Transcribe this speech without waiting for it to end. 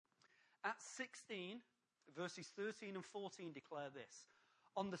Acts 16, verses 13 and 14 declare this.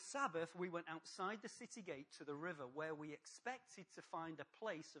 On the Sabbath, we went outside the city gate to the river where we expected to find a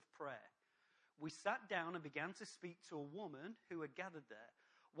place of prayer. We sat down and began to speak to a woman who had gathered there.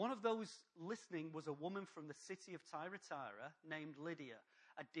 One of those listening was a woman from the city of Thyatira named Lydia,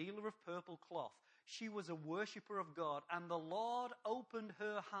 a dealer of purple cloth. She was a worshipper of God, and the Lord opened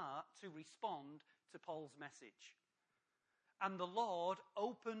her heart to respond to Paul's message. And the Lord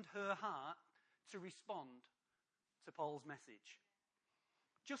opened her heart to respond to Paul's message.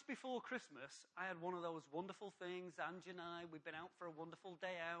 Just before Christmas, I had one of those wonderful things. Angie and I, we've been out for a wonderful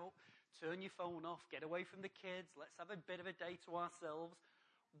day out. Turn your phone off, get away from the kids. Let's have a bit of a day to ourselves.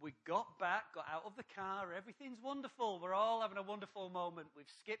 We got back, got out of the car. Everything's wonderful. We're all having a wonderful moment.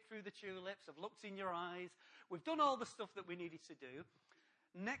 We've skipped through the tulips. I've looked in your eyes. We've done all the stuff that we needed to do.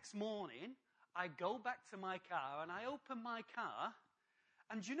 Next morning, I go back to my car and I open my car.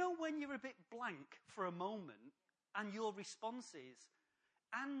 And you know when you're a bit blank for a moment and your response is,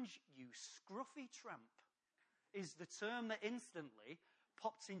 "Ange, you scruffy tramp," is the term that instantly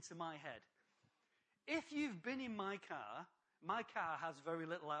popped into my head. If you've been in my car has very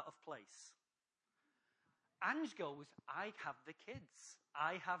little out of place. Ange goes, "I have the kids.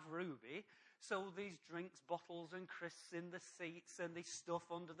 I have Ruby. So these drinks, bottles and crisps in the seats and this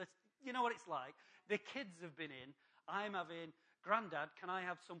stuff under the... You know what it's like? The kids have been in. I'm having, "Grandad, can I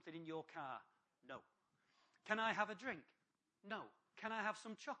have something in your car?" No. "Can I have a drink?" No. "Can I have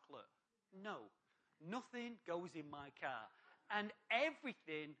some chocolate?" No. Nothing goes in my car. And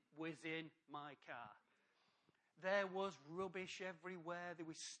everything was in my car. There was rubbish everywhere. There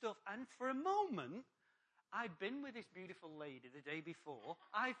was stuff. And for a moment, I'd been with this beautiful lady the day before.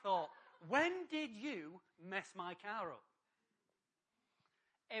 I thought, when did you mess my car up?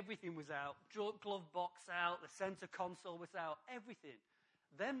 Everything was out. Glove box out. The center console was out. Everything.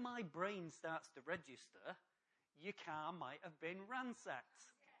 Then my brain starts to register. Your car might have been ransacked.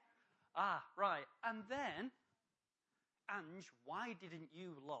 Ah, right. And then, "Ange, why didn't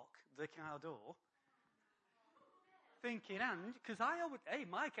you lock the car door?" Thinking, Ange, because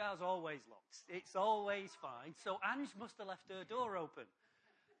my car's always locked. It's always fine. So Ange must have left her door open.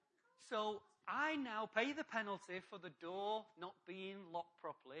 So I now pay the penalty for the door not being locked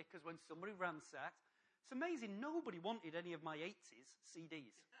properly, because when somebody ransacked, it's amazing, nobody wanted any of my 80s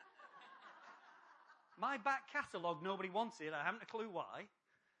CDs. My back catalogue, nobody wanted. I haven't a clue why.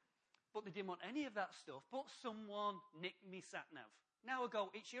 But they didn't want any of that stuff. But someone nicked me sat-nav. Now I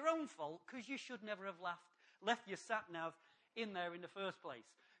go, it's your own fault, because you should never have left your sat-nav in there in the first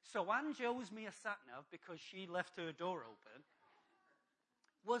place. So Ange owes me a sat-nav because she left her door open,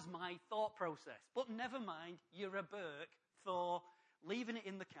 was my thought process. But never mind, you're a Burke for leaving it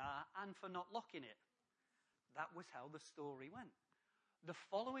in the car and for not locking it. That was how the story went. The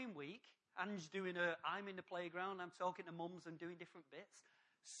following week, Ange doing I'm in the playground, I'm talking to mums and doing different bits.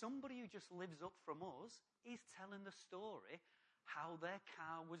 Somebody who just lives up from us is telling the story how their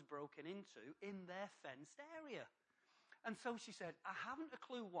car was broken into in their fenced area. And so she said, I haven't a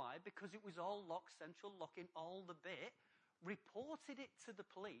clue why, because it was all locked, central locking, all the bit, reported it to the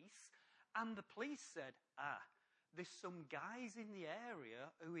police, and the police said, there's some guys in the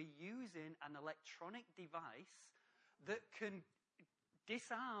area who are using an electronic device that can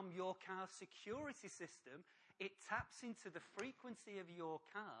disarm your car's security system. It taps into the frequency of your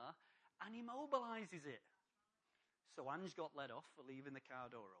car and immobilizes it. So Ange got let off for leaving the car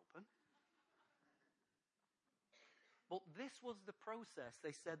door open. But this was the process.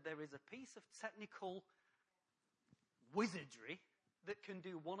 They said there is a piece of technical wizardry that can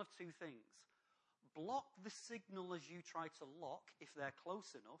do one of two things. Block the signal as you try to lock, if they're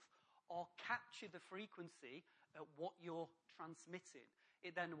close enough, or capture the frequency at what you're transmitting.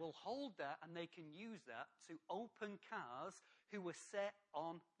 It then will hold that, and they can use that to open cars who were set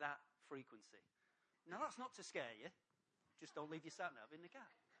on that frequency. Now, that's not to scare you. Just don't leave your sat-nav in the car.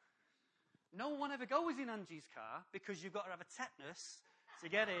 No one ever goes in Angie's car because you've got to have a tetanus to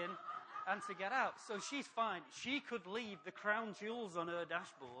get in and to get out. So she's fine. She could leave the crown jewels on her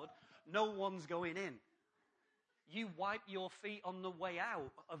dashboard. No one's going in. You wipe your feet on the way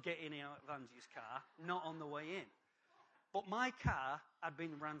out of getting out of Angie's car, not on the way in. But my car had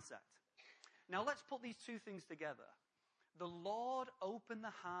been ransacked. Now let's put these two things together. The Lord opened the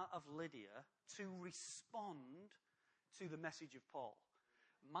heart of Lydia to respond to the message of Paul.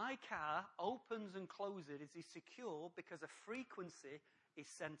 My car opens and closes, it is secure because a frequency is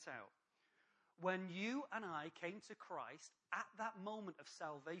sent out. When you and I came to Christ, at that moment of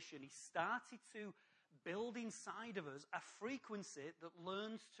salvation, he started to build inside of us a frequency that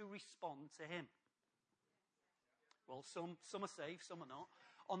learns to respond to him. Well, some are saved, some are not.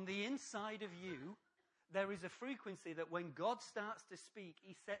 On the inside of you, there is a frequency that when God starts to speak,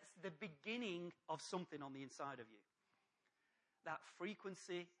 he sets the beginning of something on the inside of you. That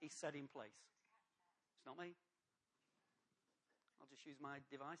frequency is set in place. It's not me. I'll just use my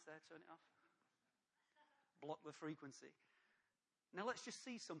device there, turn it off. Block the frequency. Now let's just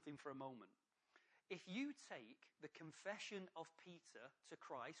see something for a moment. If you take the confession of Peter to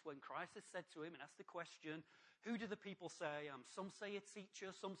Christ, when Christ has said to him and asked the question, who do the people say I am? Some say a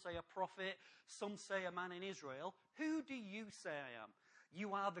teacher, some say a prophet, some say a man in Israel. Who do you say I am?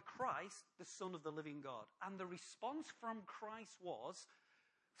 You are the Christ, the Son of the living God. And the response from Christ was,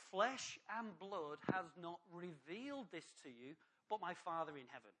 flesh and blood has not revealed this to you, but my Father in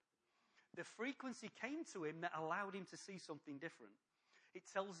heaven. The frequency came to him that allowed him to see something different. It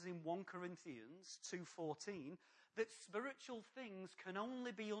tells us in 1 Corinthians 2:14 that spiritual things can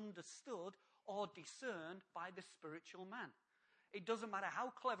only be understood or discerned by the spiritual man. It doesn't matter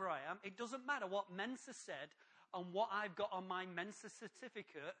how clever I am. It doesn't matter what Mensa said and what I've got on my Mensa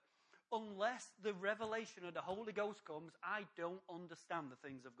certificate. Unless the revelation of the Holy Ghost comes, I don't understand the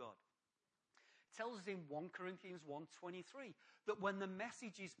things of God. It tells us in 1 Corinthians 1:23 that when the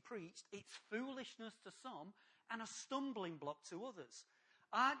message is preached, it's foolishness to some and a stumbling block to others.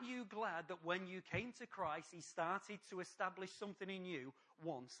 Aren't you glad that when you came to Christ, he started to establish something in you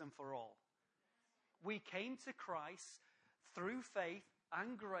once and for all? We came to Christ through faith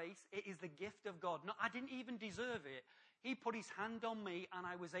and grace. It is the gift of God. No, I didn't even deserve it. He put his hand on me and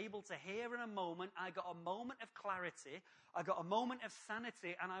I was able to hear in a moment. I got a moment of clarity. I got a moment of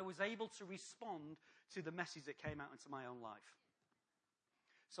sanity and I was able to respond to the message that came out into my own life.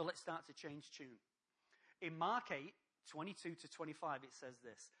 So let's start to change tune. In Mark 8:22-25, it says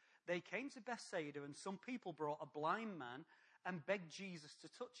this. They came to Bethsaida and some people brought a blind man and begged Jesus to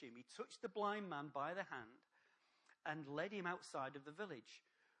touch him. He touched the blind man by the hand and led him outside of the village.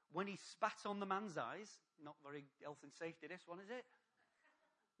 When he spat on the man's eyes, not very health and safety this one, is it?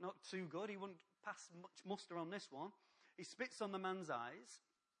 Not too good. He wouldn't pass much muster on this one. He spits on the man's eyes.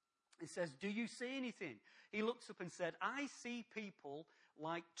 He says, do you see anything? He looks up and said, I see people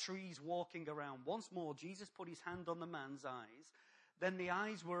like trees walking around. Once more, Jesus put his hand on the man's eyes. Then the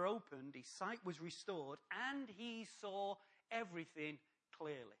eyes were opened, his sight was restored, and he saw everything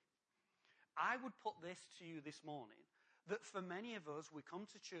clearly. I would put this to you this morning, that for many of us, we come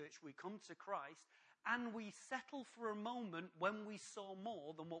to church, we come to Christ, and we settle for a moment when we saw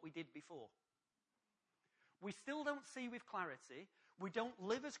more than what we did before. We still don't see with clarity. We don't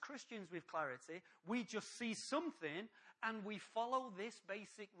live as Christians with clarity. We just see something and we follow this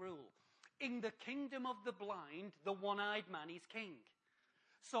basic rule. In the kingdom of the blind, the one-eyed man is king.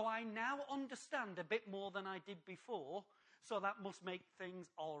 So I now understand a bit more than I did before, so that must make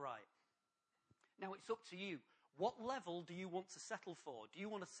things all right. Now it's up to you. What level do you want to settle for? Do you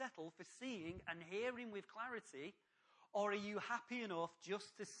want to settle for seeing and hearing with clarity, or are you happy enough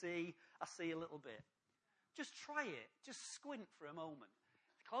just to see, I see a little bit? Just try it. Just squint for a moment.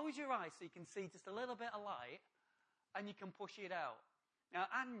 Close your eyes so you can see just a little bit of light and you can push it out. Now,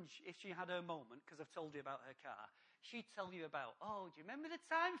 Ange, if she had her moment, because I've told you about her car, she'd tell you about, oh, do you remember the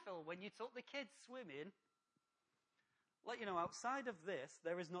time, Phil, when you took the kids swimming? Let you know, outside of this,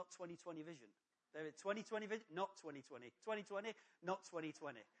 there is not 20/20 vision. There is 20/20 vision, not 20/20. 20/20, not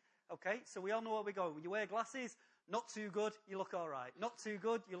 20/20. Okay, so we all know where we're going. When you wear glasses, not too good, you look all right. Not too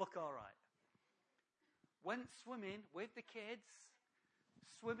good, you look all right. Went swimming with the kids,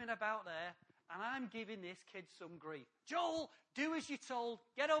 swimming about there, and I'm giving this kid some grief. Joel, do as you're told,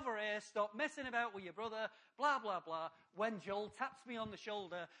 get over here, stop messing about with your brother, blah, blah, blah. When Joel taps me on the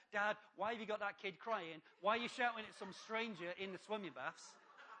shoulder, Dad, why have you got that kid crying? Why are you shouting at some stranger in the swimming baths?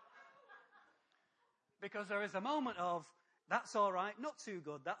 Because there is a moment of, that's all right, not too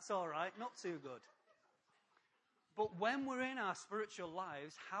good, that's all right, not too good. But when we're in our spiritual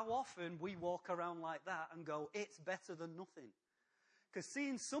lives, how often we walk around like that and go, it's better than nothing. Because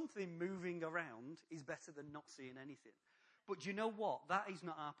seeing something moving around is better than not seeing anything. But do you know what? That is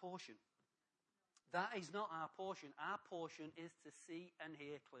not our portion. That is not our portion. Our portion is to see and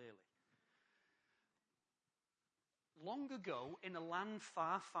hear clearly. Long ago, in a land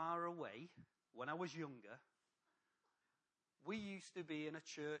far, far away, when I was younger, we used to be in a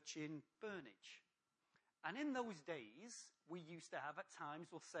church in Burnage. And in those days, we used to have, at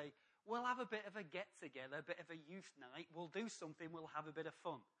times, we'll say, we'll have a bit of a get-together, a bit of a youth night. We'll do something, we'll have a bit of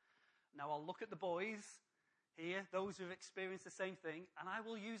fun. Now, I'll look at the boys here, those who've experienced the same thing, and I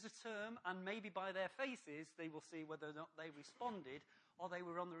will use a term, and maybe by their faces, they will see whether or not they responded or they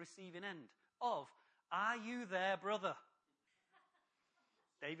were on the receiving end of, are you there, brother?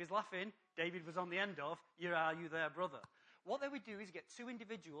 David's laughing. David was on the end of, are you there, brother? What they would do is get two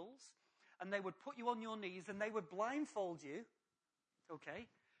individuals, and they would put you on your knees, and they would blindfold you, okay?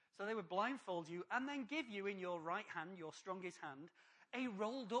 So they would blindfold you, and then give you in your right hand, your strongest hand, a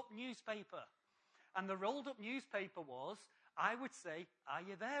rolled-up newspaper. And the rolled-up newspaper was, I would say, "Are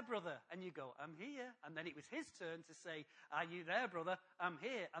you there, brother?" And you go, "I'm here." And then it was his turn to say, "Are you there, brother? I'm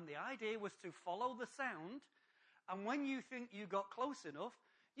here." And the idea was to follow the sound, and when you think you got close enough,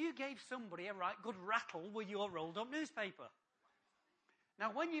 you gave somebody a right good rattle with your rolled-up newspaper.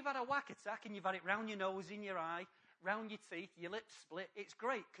 Now, when you've had a whack attack and you've had it round your nose, in your eye, round your teeth, your lips split, it's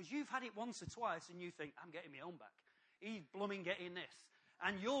great, because you've had it once or twice and you think, "I'm getting my own back. He's blooming getting this."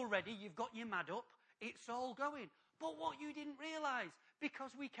 And you're ready, you've got your mad up, it's all going. But what you didn't realise,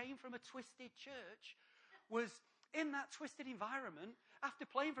 because we came from a twisted church, was in that twisted environment, after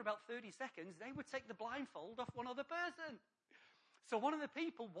playing for about 30 seconds, they would take the blindfold off one other person. So one of the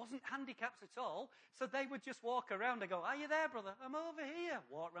people wasn't handicapped at all, so they would just walk around and go, "Are you there, brother? I'm over here."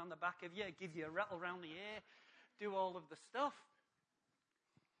 Walk around the back of you, give you a rattle around the ear, do all of the stuff.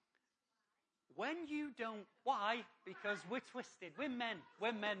 When you don't, why? Because we're twisted. We're men.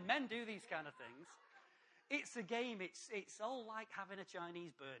 Men do these kind of things. It's a game. It's all like having a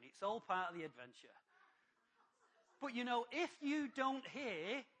Chinese burn. It's all part of the adventure. But you know, if you don't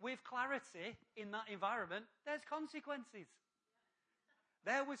hear with clarity in that environment, there's consequences.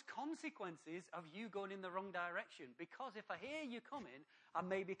 There was consequences of you going in the wrong direction, because if I hear you coming, I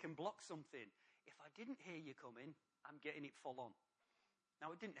maybe can block something. If I didn't hear you coming, I'm getting it full on.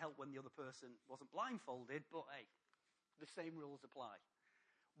 Now, it didn't help when the other person wasn't blindfolded, but hey, the same rules apply.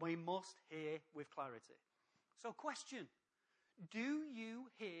 We must hear with clarity. So, question, do you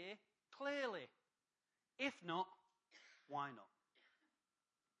hear clearly? If not, why not?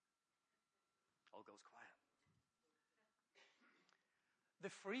 All goes quiet. The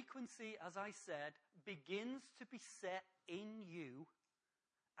frequency, as I said, begins to be set in you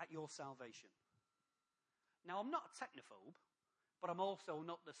at your salvation. Now, I'm not a technophobe, but I'm also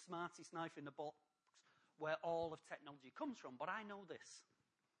not the smartest knife in the box where all of technology comes from. But I know this.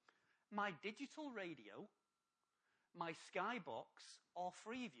 My digital radio, my Skybox, or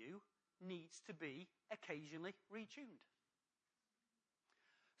Freeview needs to be occasionally retuned,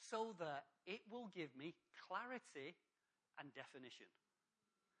 so that it will give me clarity and definition.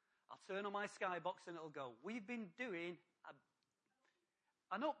 I'll turn on my Skybox and it'll go, "We've been doing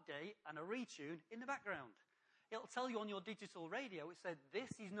an update and a retune in the background." It'll tell you on your digital radio, it said,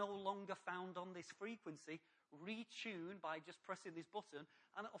 "This is no longer found on this frequency. Retune by just pressing this button,"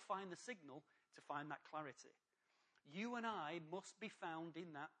 and it'll find the signal to find that clarity. You and I must be found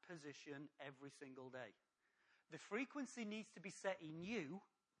in that position every single day. The frequency needs to be set in you,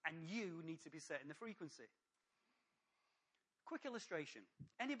 and you need to be set in the frequency. Quick illustration.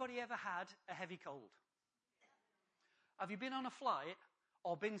 Anybody ever had a heavy cold? Have you been on a flight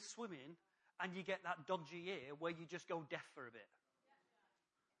or been swimming and you get that dodgy ear where you just go deaf for a bit?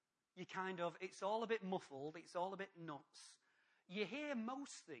 You it's all a bit muffled, it's all a bit nuts. You hear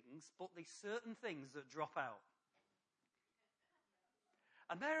most things, but there's certain things that drop out.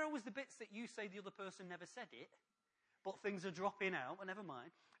 And there are always the bits that you say the other person never said it, but things are dropping out, but never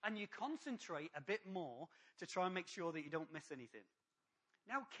mind. And you concentrate a bit more to try and make sure that you don't miss anything.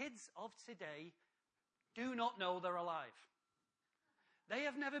 Now, kids of today do not know they're alive. They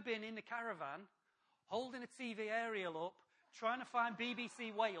have never been in the caravan, holding a TV aerial up, trying to find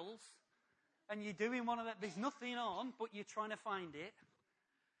BBC Wales, and you're doing one of that. There's nothing on, but you're trying to find it.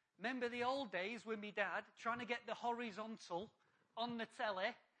 Remember the old days with me dad, trying to get the horizontal on the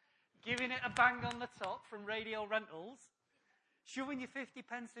telly, giving it a bang on the top from Radio Rentals, shoving your 50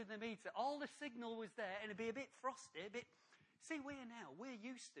 pence in the meter. All the signal was there, and it'd be a bit frosty, See, we're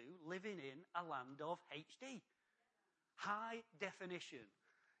used to living in a land of HD. High definition.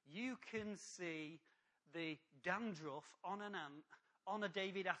 You can see the dandruff on an ant on a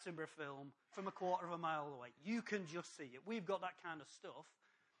David Attenborough film from a quarter of a mile away. You can just see it. We've got that kind of stuff.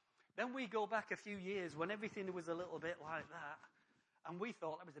 Then we go back a few years when everything was a little bit like that, and we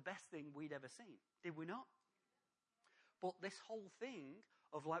thought that was the best thing we'd ever seen. Did we not? But this whole thing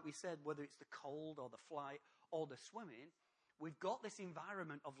of, like we said, whether it's the cold or the flight or the swimming, we've got this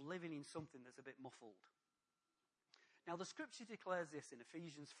environment of living in something that's a bit muffled. Now, the scripture declares this in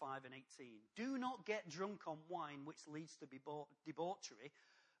Ephesians 5 and 18. "Do not get drunk on wine, which leads to debauchery,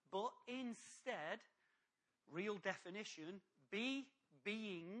 but instead," real definition, "be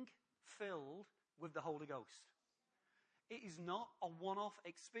being filled with the Holy Ghost." It is not a one-off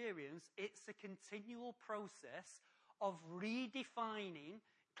experience. It's a continual process of redefining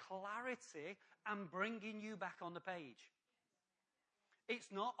clarity and bringing you back on the page.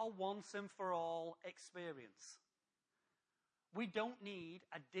 It's not a once and for all experience. We don't need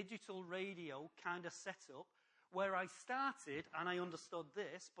a digital radio kind of setup where I started and I understood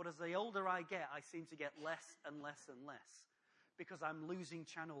this, but as the older I get, I seem to get less and less and less because I'm losing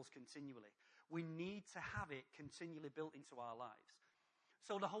channels continually. We need to have it continually built into our lives.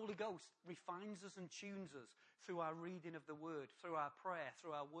 So the Holy Ghost refines us and tunes us through our reading of the Word, through our prayer,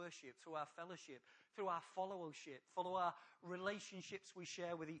 through our worship, through our fellowship, through our followership, through our relationships we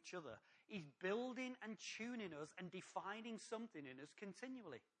share with each other. He's building and tuning us and defining something in us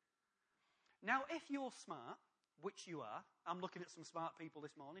continually. Now, if you're smart, which you are, I'm looking at some smart people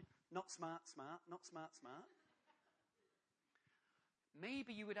this morning. Not smart, not smart.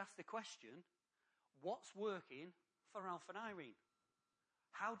 Maybe you would ask the question, what's working for Ralph and Irene?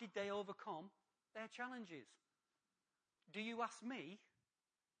 How did they overcome their challenges? Do you ask me,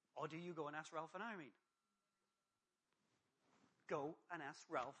 or do you go and ask Ralph and Irene? Go and ask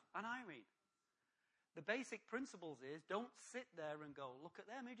Ralph and Irene. The basic principles is, don't sit there and go, look at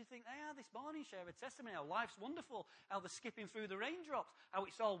them, who do you think they are this morning? Share a testimony, how life's wonderful, how they're skipping through the raindrops, how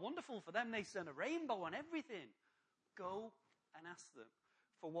it's all wonderful for them, they send a rainbow and everything. Go and ask them.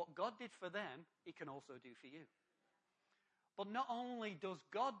 For what God did for them, He can also do for you. But not only does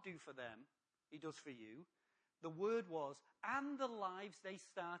God do for them, He does for you. The word was, and the lives they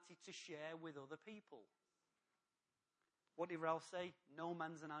started to share with other people. What did Ralph say? No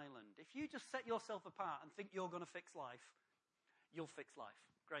man's an island. If you just set yourself apart and think you're going to fix life, you'll fix life.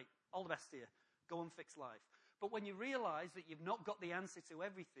 Great. All the best to you. Go and fix life. But when you realize that you've not got the answer to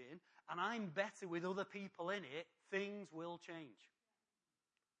everything, and I'm better with other people in it, things will change.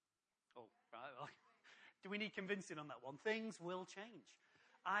 Oh, right. Well, do we need convincing on that one? Things will change.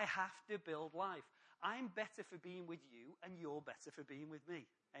 I have to build life. I'm better for being with you, and you're better for being with me.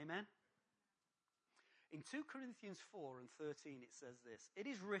 Amen? In 2 Corinthians 4 and 13, it says this, "It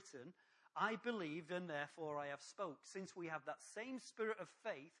is written, I believed and therefore I have spoke. Since we have that same spirit of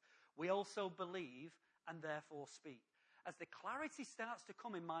faith, we also believe and therefore speak." As the clarity starts to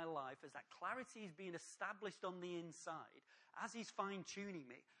come in my life, as that clarity is being established on the inside, as He's fine-tuning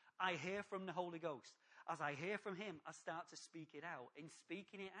me, I hear from the Holy Ghost. As I hear from Him, I start to speak it out. In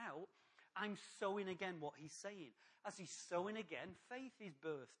speaking it out, I'm sowing again what He's saying. As He's sowing again, faith is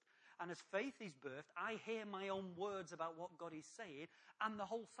birthed. And as faith is birthed, I hear my own words about what God is saying, and the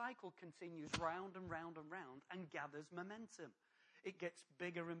whole cycle continues round and round and round and gathers momentum. It gets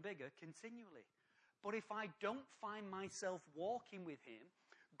bigger and bigger continually. But if I don't find myself walking with Him,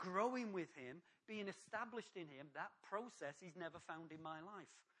 growing with Him, being established in Him, that process is never found in my life.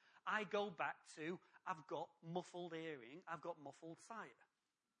 I go back to, I've got muffled hearing, I've got muffled sight.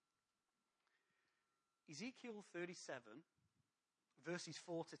 Ezekiel 37, verses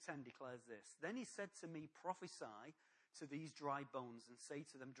 4 to 10 declares this. "Then He said to me, prophesy to these dry bones and say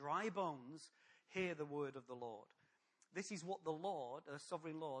to them, dry bones, hear the word of the Lord. This is what the Lord, the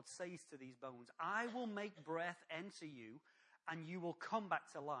sovereign Lord, says to these bones. I will make breath enter you, and you will come back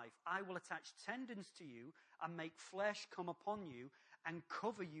to life. I will attach tendons to you and make flesh come upon you and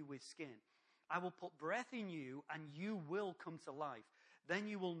cover you with skin. I will put breath in you, and you will come to life. Then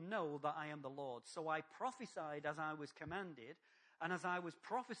you will know that I am the Lord." So I prophesied as I was commanded, and as I was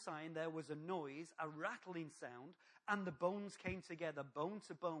prophesying, there was a noise, a rattling sound, and the bones came together, bone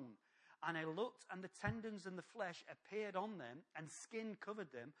to bone. And I looked, and the tendons and the flesh appeared on them, and skin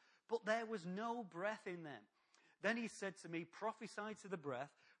covered them, but there was no breath in them. Then He said to me, prophesy to the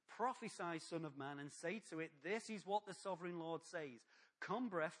breath, prophesy, Son of Man, and say to it, this is what the sovereign Lord says. Come,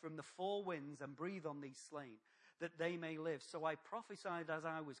 breath from the four winds, and breathe on these slain, that they may live. So I prophesied as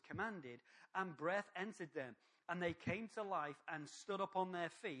I was commanded, and breath entered them, and they came to life and stood up on their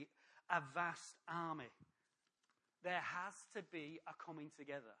feet, a vast army. There has to be a coming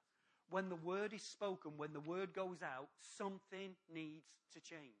together. When the word is spoken, when the word goes out, something needs to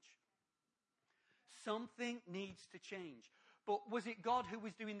change. Something needs to change. But was it God who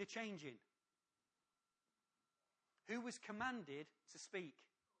was doing the changing? Who was commanded to speak?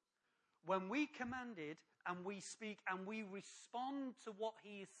 When we commanded and we speak and we respond to what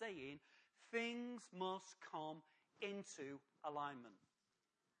He is saying, things must come into alignment.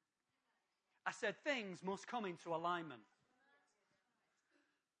 I said things must come into alignment.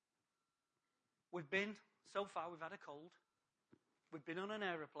 We've had a cold. We've been on an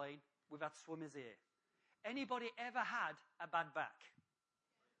aeroplane. We've had swimmer's ear. Anybody ever had a bad back?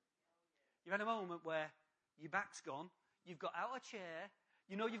 You've had a moment where your back's gone, you've got out of a chair,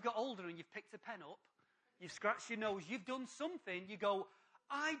 you know you've got older and you've picked a pen up, you've scratched your nose, you've done something, you go,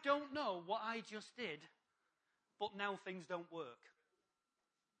 I don't know what I just did, but now things don't work.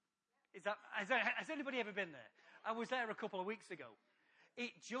 Has anybody ever been there? I was there a couple of weeks ago.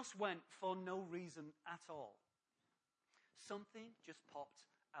 It just went for no reason at all. Something just popped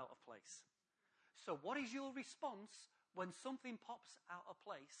out of place. So what is your response when something pops out of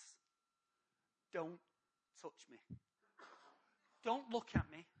place? Don't touch me. Don't look at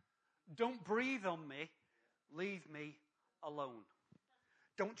me. Don't breathe on me. Leave me alone.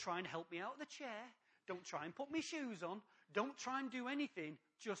 Don't try and help me out of the chair. Don't try and put my shoes on. Don't try and do anything.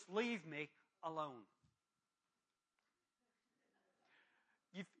 Just leave me alone.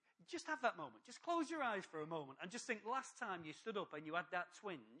 Just have that moment. Just close your eyes for a moment and just think, last time you stood up and you had that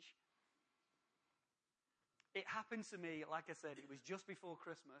twinge. It happened to me, like I said, it was just before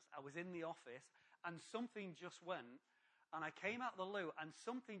Christmas. I was in the office and something just went, and I came out of the loo and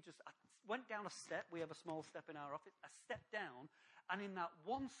I went down a step. We have a small step in our office. I stepped down, and in that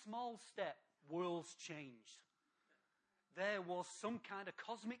one small step, worlds changed. There was some kind of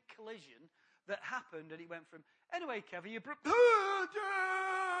cosmic collision that happened, and it went from, anyway, Kevin, you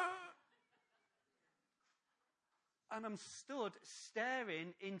and I'm stood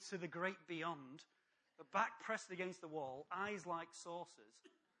staring into the great beyond, the back pressed against the wall, eyes like saucers,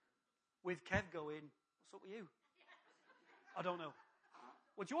 with Kev going, what's up with you? I don't know.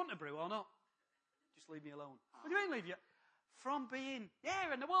 Well, do you want a brew or not? Just leave me alone. What do you mean leave you? From being,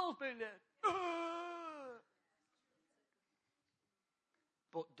 and the wall's been there.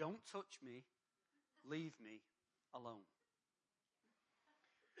 But don't touch me. Leave me alone.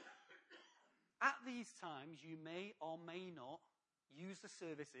 At these times, you may or may not use the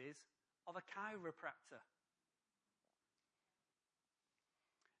services of a chiropractor.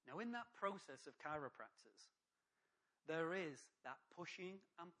 Now, in that process of chiropractors, there is that pushing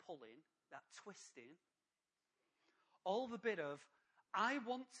and pulling, that twisting, all the bit of, I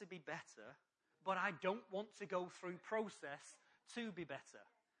want to be better, but I don't want to go through process to be better.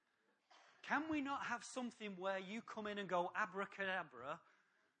 Can we not have something where you come in and go, abracadabra,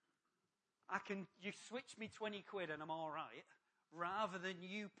 you switch me 20 quid and I'm all right, rather than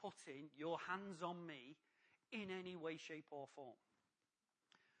you putting your hands on me in any way, shape or form?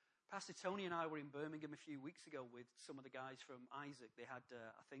 Pastor Tony and I were in Birmingham a few weeks ago with some of the guys from Isaac. They had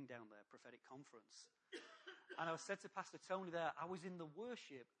a thing down there, prophetic conference. And I said to Pastor Tony there, I was in the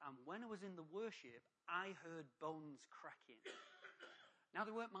worship, and when I was in the worship, I heard bones cracking. Now,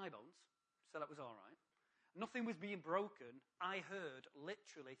 they weren't my bones, so that was all right. Nothing was being broken. I heard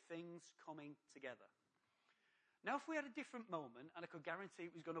literally things coming together. Now, if we had a different moment, and I could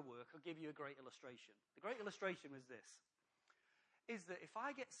guarantee it was going to work, I'll give you a great illustration. The great illustration was this, is that if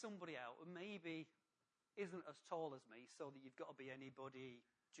I get somebody out who maybe isn't as tall as me, so that you've got to be anybody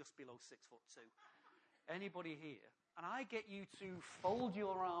just below 6'2", anybody here, and I get you to fold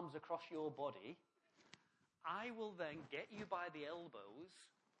your arms across your body, I will then get you by the elbows,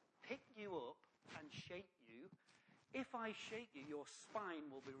 pick you up, and shake you. If I shake you, your spine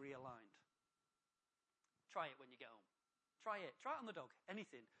will be realigned. Try it when you get home. Try it. Try it on the dog.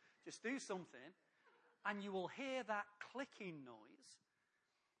 Anything. Just do something, and you will hear that clicking noise.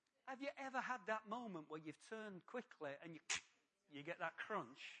 Have you ever had that moment where you've turned quickly and you get that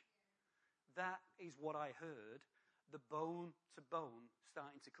crunch? That is what I heard, the bone to bone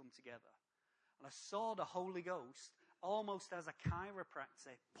starting to come together. And I saw the Holy Ghost almost as a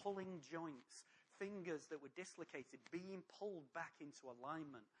chiropractor pulling joints, fingers that were dislocated, being pulled back into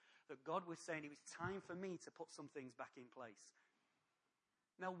alignment. That God was saying it was time for me to put some things back in place.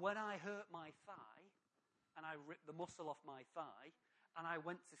 Now, when I hurt my thigh, and I ripped the muscle off my thigh, and I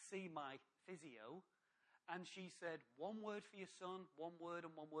went to see my physio, and she said, one word for your son, one word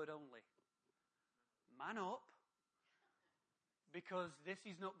and one word only. Man up, because this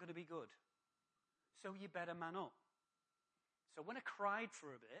is not going to be good. So you better man up. So when I cried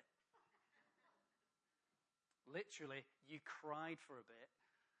for a bit, literally, you cried for a bit,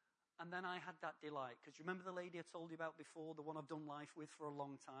 and then I had that delight. Because you remember the lady I told you about before, the one I've done life with for a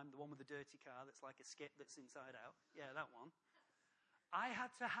long time, the one with the dirty car that's like a skip that's inside out? Yeah, that one. I had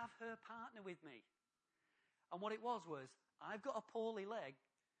to have her partner with me. And what it was, I've got a poorly leg.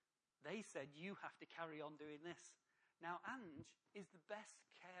 They said, you have to carry on doing this. Now, Ange is the best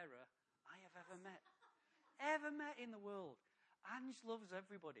carer I have ever met in the world. Ange loves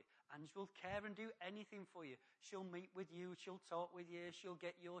everybody. Ange will care and do anything for you. She'll meet with you. She'll talk with you. She'll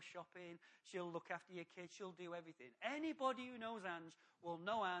get your shopping. She'll look after your kids. She'll do everything. Anybody who knows Ange will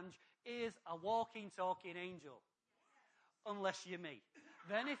know Ange is a walking, talking angel. Unless you're me.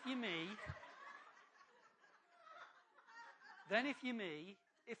 Then if you're me,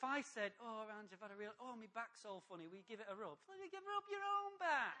 if I said, oh, Ange, I've had my back's all funny, will you give it a rub? Well, you give rub your own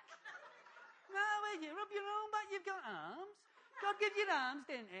back. No, will you? Rub your own back. You've got arms. God gave you arms,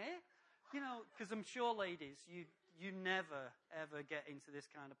 didn't he? You know, because I'm sure, ladies, you never, ever get into this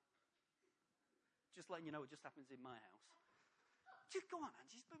kind of... Just letting you know, it just happens in my house. Just go on,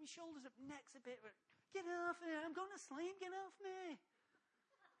 Angie. Just put my shoulders up, neck's a bit. Get off me. I'm going to sleep. Get off me.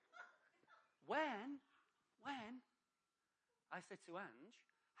 When I said to Ange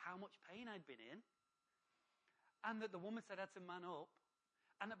how much pain I'd been in, and that the woman said I had to man up,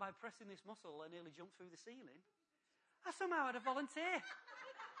 and that by pressing this muscle I nearly jumped through the ceiling, I somehow had a volunteer.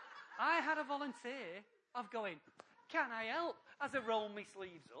 I had a volunteer of going, can I help? As I roll my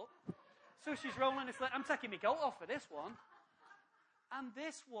sleeves up. So she's rolling her sleeves. I'm taking my coat off for this one. And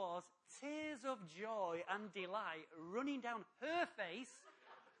this was tears of joy and delight running down her face,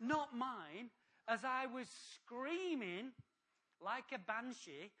 not mine, as I was screaming like a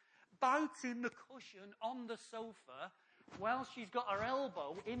banshee, biting the cushion on the sofa, while she's got her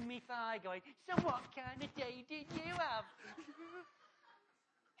elbow in me thigh going, so what kind of day did you have?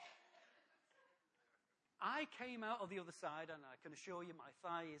 I came out of the other side, and I can assure you my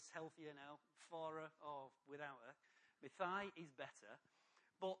thigh is healthier now, for her or without her. My thigh is better.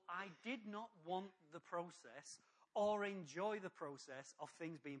 But I did not want the process or enjoy the process of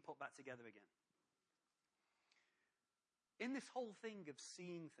things being put back together again. In this whole thing of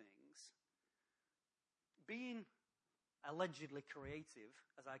seeing things, being allegedly creative,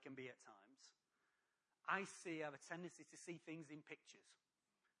 as I can be at times, I have a tendency to see things in pictures.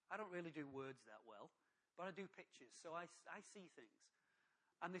 I don't really do words that well, but I do pictures, so I see things.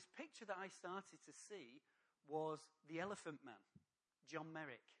 And this picture that I started to see was the Elephant Man, John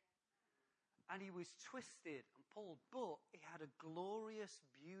Merrick. And he was twisted and pulled, but he had a glorious,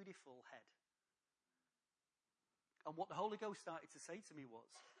 beautiful head. And what the Holy Ghost started to say to me was,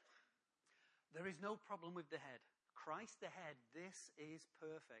 there is no problem with the head. Christ the head, this is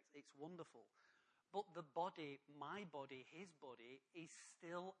perfect. It's wonderful. But the body, my body, his body, is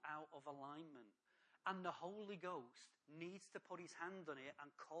still out of alignment. And the Holy Ghost needs to put his hand on it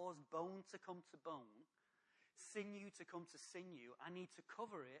and cause bone to come to bone, sinew to come to sinew. I need to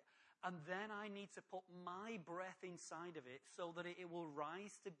cover it, and then I need to put my breath inside of it so that it will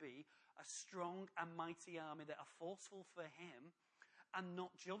rise to be a strong and mighty army that are forceful for him, and not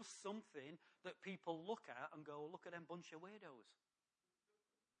just something that people look at and go, look at them bunch of weirdos.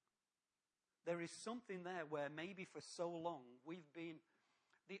 There is something there where maybe for so long we've been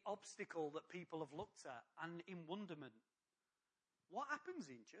the obstacle that people have looked at, and in wonderment, what happens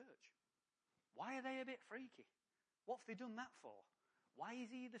in church? Why are they a bit freaky? What have they done that for? Why is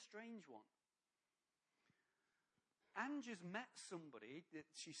he the strange one? Ange has met somebody that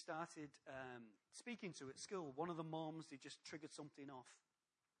she started speaking to at school. One of the moms, they just triggered something off.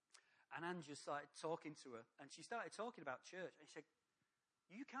 And Ange just started talking to her, and she started talking about church. And she said,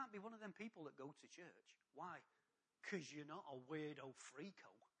 you can't be one of them people that go to church. Why? Because you're not a weirdo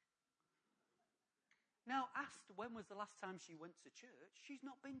freako. Now, asked when was the last time she went to church, she's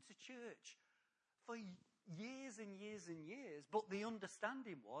not been to church for years and years and years. But the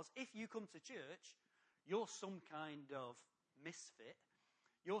understanding was, if you come to church, you're some kind of misfit.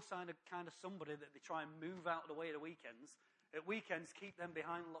 You're kind of somebody that they try and move out of the way at the weekends. At weekends, keep them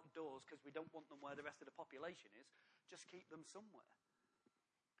behind locked doors because we don't want them where the rest of the population is. Just keep them somewhere.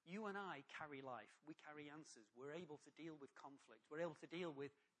 You and I carry life. We carry answers. We're able to deal with conflict. We're able to deal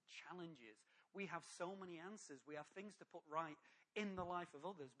with challenges. We have so many answers. We have things to put right in the life of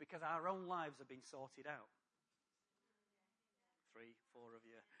others because our own lives have been sorted out. 3, 4 of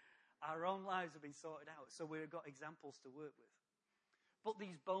you. Our own lives have been sorted out, so we've got examples to work with. But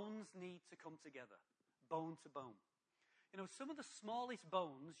these bones need to come together, bone to bone. You know, some of the smallest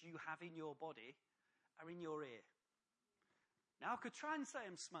bones you have in your body are in your ear. Now, I could try and say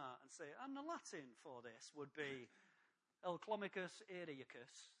I'm smart and say, and the Latin for this would be Elclomicus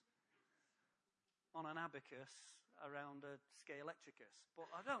aeriacus on an abacus around a scalectricus. But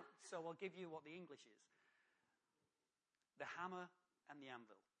I don't, so I'll give you what the English is. The hammer and the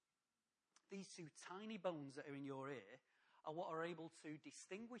anvil. These two tiny bones that are in your ear are what are able to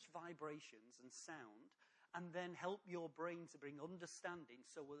distinguish vibrations and sound and then help your brain to bring understanding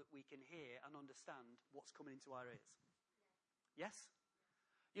so that we can hear and understand what's coming into our ears. Yes?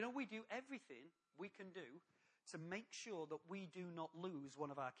 You know, we do everything we can do to make sure that we do not lose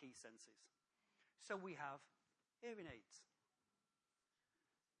one of our key senses. So we have hearing aids.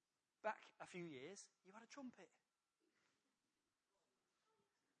 Back a few years, you had a trumpet.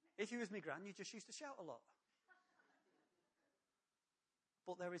 If you was my gran, you just used to shout a lot.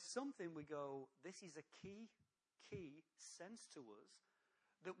 But there is something we go, this is a key sense to us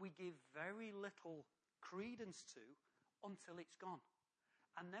that we give very little credence to until it's gone.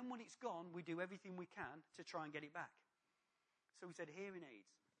 And then when it's gone, we do everything we can to try and get it back. So we said hearing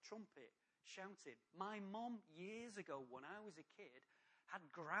aids, trumpet, shouted. My mom, years ago when I was a kid, had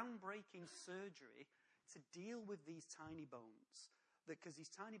groundbreaking surgery to deal with these tiny bones because these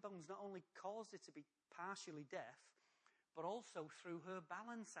tiny bones not only caused her to be partially deaf, but also threw her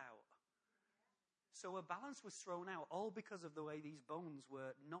balance out. So her balance was thrown out, all because of the way these bones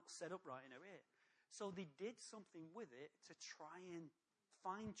were not set up right in her ear. So they did something with it to try and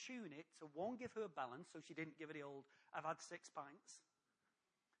fine-tune it to, one, give her balance, so she didn't give it the old, I've had 6 pints.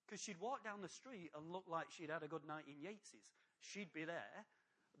 Because she'd walk down the street and look like she'd had a good night in Yates's. She'd be there.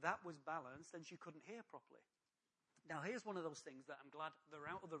 That was balanced, and she couldn't hear properly. Now, here's one of those things that I'm glad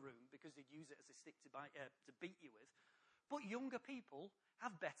they're out of the room, because they'd use it as a stick to beat you with. But younger people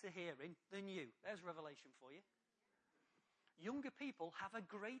have better hearing than you. There's revelation for you. Younger people have a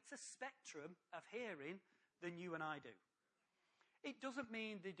greater spectrum of hearing than you and I do. It doesn't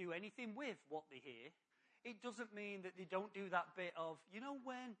mean they do anything with what they hear. It doesn't mean that they don't do that bit of,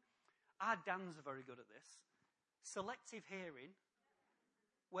 when our Dans are very good at this, selective hearing,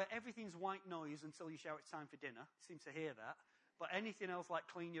 where everything's white noise until you shout it's time for dinner. Seems to hear that. But anything else like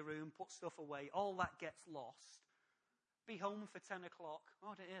clean your room, put stuff away, all that gets lost. Be home for 10 o'clock.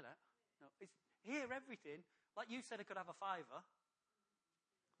 Oh, I didn't hear that. No, hear everything. Like you said, I could have a fiver.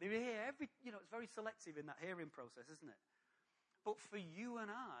 They hear it's very selective in that hearing process, isn't it? But for you and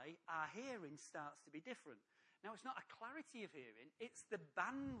I, our hearing starts to be different. Now, it's not a clarity of hearing, it's the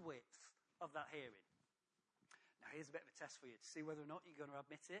bandwidth of that hearing. Now, here's a bit of a test for you to see whether or not you're going to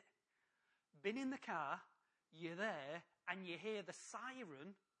admit it. Been in the car, you're there, and you hear the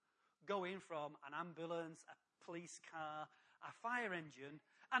siren going from an ambulance, a police car, a fire engine,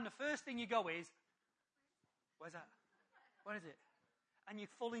 and the first thing you go is, where's that? Where is it? And you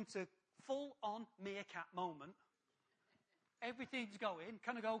fall into full-on meerkat moment. Everything's going.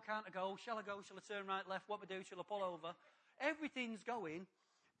 Can I go? Can't I go? Shall I go? Shall I turn right, left? What do I do? Shall I pull over? Everything's going,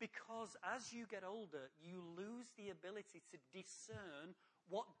 because as you get older, you lose the ability to discern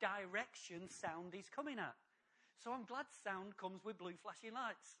what direction sound is coming at. So I'm glad sound comes with blue flashing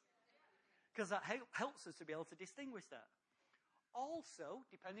lights, because that helps us to be able to distinguish that. Also,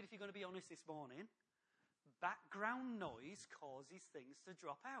 depending if you're going to be honest this morning, background noise causes things to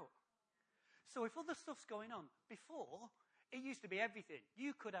drop out. So if other stuff's going on, before, it used to be everything.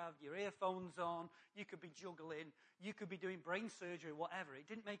 You could have your earphones on, you could be juggling, you could be doing brain surgery, whatever. It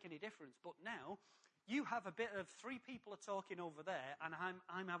didn't make any difference. But now, you have a bit of 3 people are talking over there, and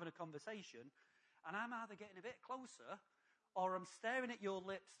I'm having a conversation, and I'm either getting a bit closer, or I'm staring at your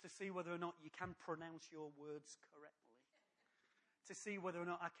lips to see whether or not you can pronounce your words correctly, to see whether or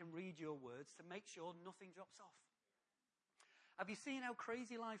not I can read your words, to make sure nothing drops off. Have you seen how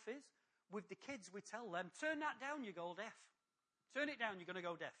crazy life is? With the kids, we tell them, turn that down, you go deaf. Turn it down, you're going to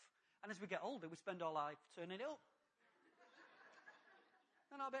go deaf. And as we get older, we spend our life turning it up.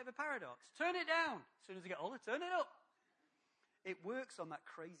 Isn't that a bit of a paradox? Turn it down. As soon as we get older, turn it up. It works on that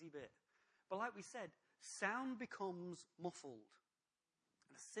crazy bit. But like we said, sound becomes muffled.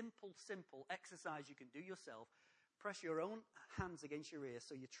 And a simple exercise you can do yourself, press your own hands against your ear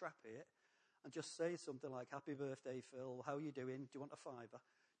so you trap it, and just say something like, happy birthday, Phil, how are you doing? Do you want a fiver?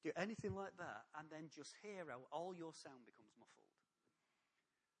 Do anything like that, and then just hear how all your sound becomes muffled.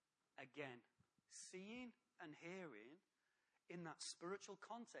 Again, seeing and hearing in that spiritual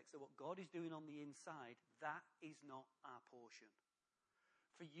context of what God is doing on the inside, that is not our portion.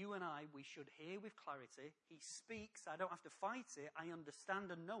 For you and I, we should hear with clarity. He speaks, I don't have to fight it, I understand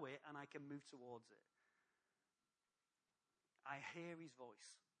and know it, and I can move towards it. I hear his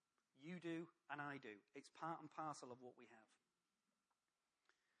voice. You do, and I do. It's part and parcel of what we have.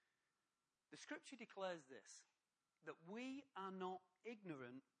 The scripture declares this, that we are not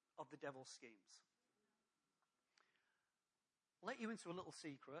ignorant of the devil's schemes. Let you into a little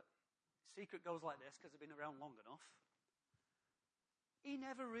secret. Secret goes like this, because I've been around long enough. He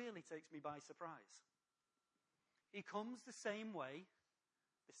never really takes me by surprise. He comes the same way,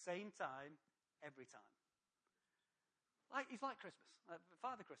 the same time, every time. He's like Christmas.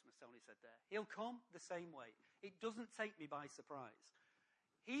 Father Christmas, Tony said there. He'll come the same way. It doesn't take me by surprise.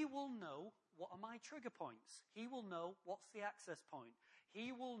 He will know what are my trigger points. He will know what's the access point.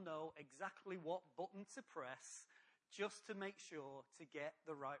 He will know exactly what button to press just to make sure to get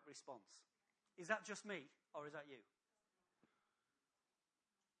the right response. Is that just me, or is that you?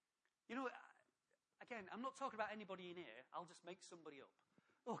 Again, I'm not talking about anybody in here. I'll just make somebody up.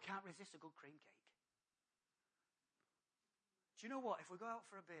 Oh, can't resist a good cream cake. Do you know what? If we go out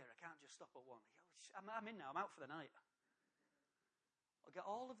for a beer, I can't just stop at one. I'm in now. I'm out for the night. I'll get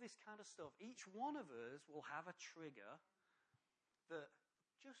all of this kind of stuff. Each one of us will have a trigger that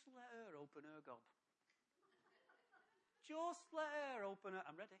just let her open her gob. Just let her open her.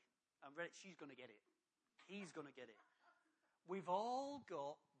 I'm ready. She's going to get it. He's going to get it. We've all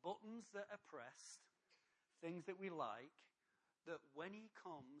got buttons that are pressed, things that we like, that when he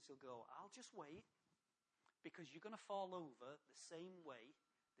comes, he'll go, I'll just wait, because you're going to fall over the same way,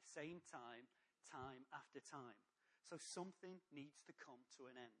 the same time, time after time. So something needs to come to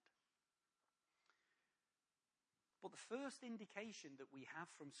an end. But the first indication that we have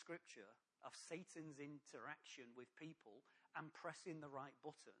from Scripture of Satan's interaction with people and pressing the right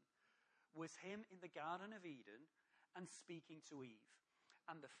button was him in the Garden of Eden and speaking to Eve.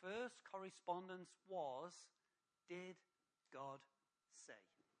 And the first correspondence was, did God say?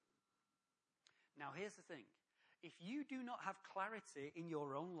 Now here's the thing. If you do not have clarity in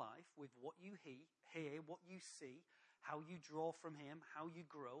your own life with what you hear, what you see, how you draw from him, how you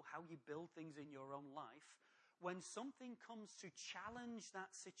grow, how you build things in your own life, when something comes to challenge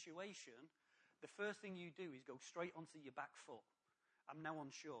that situation, the first thing you do is go straight onto your back foot. I'm now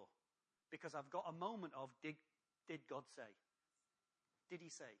unsure. Because I've got a moment of, did God say? Did he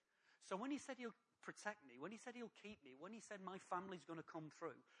say? So when he said he'll protect me, when he said he'll keep me, when he said my family's going to come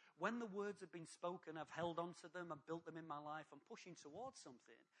through, when the words have been spoken, I've held on to them, I've built them in my life, I'm pushing towards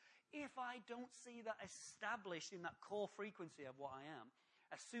something. If I don't see that established in that core frequency of what I am,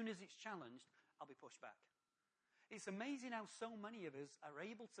 as soon as it's challenged, I'll be pushed back. It's amazing how so many of us are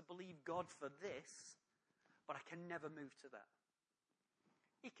able to believe God for this, but I can never move to that.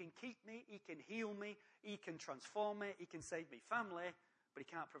 He can keep me, he can heal me, he can transform me, he can save me family, but he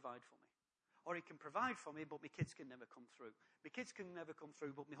can't provide for me. Or he can provide for me, but my kids can never come through. My kids can never come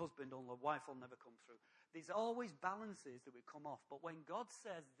through, but my husband or my wife will never come through. There's always balances that will come off. But when God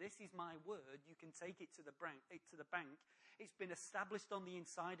says, this is my word, you can take it to the bank. It's been established on the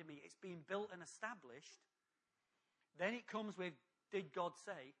inside of me. It's been built and established. Then it comes with, did God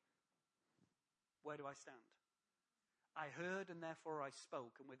say? Where do I stand? I heard and therefore I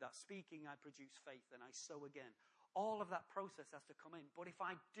spoke. And with that speaking, I produce faith and I sow again. All of that process has to come in. But if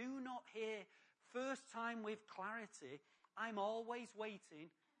I do not hear first time with clarity, I'm always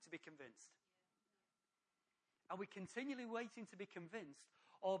waiting to be convinced. Are we continually waiting to be convinced?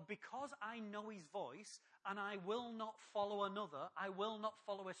 Or because I know his voice and I will not follow another, I will not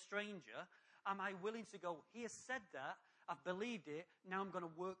follow a stranger, am I willing to go, he has said that, I've believed it, now I'm going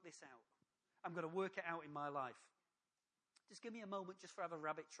to work this out. I'm going to work it out in my life. Just give me a moment just for have a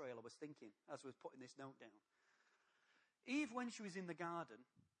rabbit trail, I was thinking, as I was putting this note down. Eve, when she was in the garden,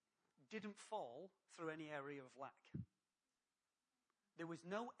 didn't fall through any area of lack. There was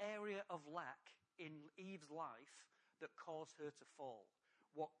no area of lack in Eve's life that caused her to fall.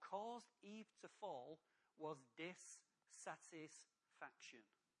 What caused Eve to fall was dissatisfaction.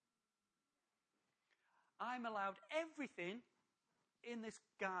 I'm allowed everything in this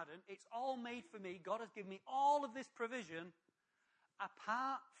garden. It's all made for me. God has given me all of this provision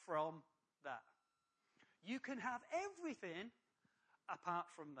apart from that. You can have everything apart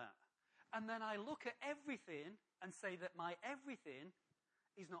from that. And then I look at everything and say that my everything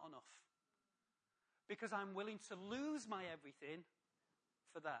is not enough. Because I'm willing to lose my everything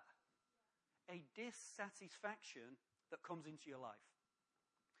for that. A dissatisfaction that comes into your life.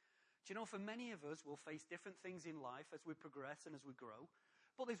 Do you know, for many of us, we'll face different things in life as we progress and as we grow.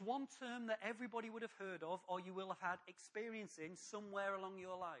 But there's one term that everybody would have heard of, or you will have had experience in somewhere along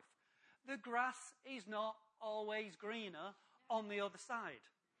your life. The grass is not always greener on the other side.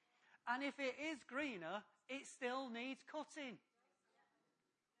 And if it is greener, it still needs cutting.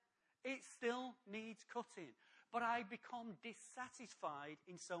 It still needs cutting. But I become dissatisfied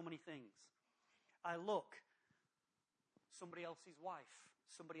in so many things. I look, somebody else's wife,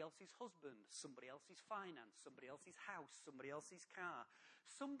 somebody else's husband, somebody else's finance, somebody else's house, somebody else's car.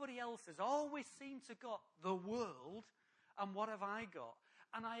 Somebody else has always seemed to got the world, and what have I got?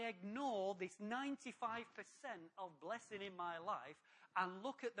 And I ignore this 95% of blessing in my life and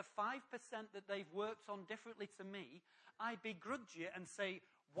look at the 5% that they've worked on differently to me. I begrudge it and say,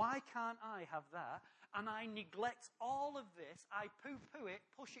 why can't I have that? And I neglect all of this. I poo-poo it,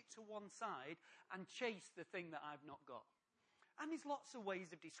 push it to one side, and chase the thing that I've not got. And there's lots of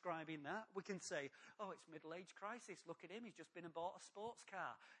ways of describing that. We can say, oh, it's middle-age crisis. Look at him. He's just been and bought a sports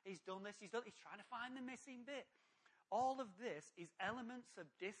car. He's done this. He's trying to find the missing bit. All of this is elements of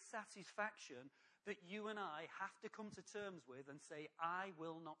dissatisfaction that you and I have to come to terms with and say, I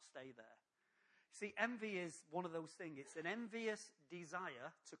will not stay there. See, envy is one of those things. It's an envious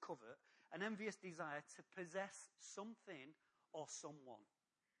desire to covet, an envious desire to possess something or someone.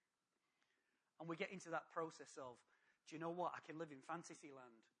 And we get into that process of, do you know what? I can live in fantasy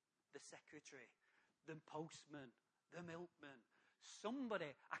land. The secretary, the postman, the milkman.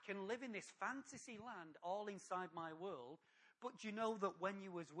 Somebody, I can live in this fantasy land all inside my world. But do you know that when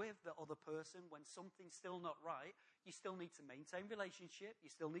you was with the other person, when something's still not right, you still need to maintain relationship. You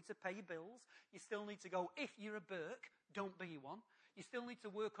still need to pay your bills. You still need to go, if you're a Burke, Don't be one. You still need to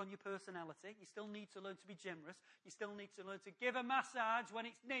work on your personality. You still need to learn to be generous. You still need to learn to give a massage when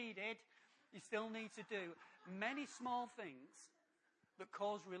it's needed. You still need to do many small things that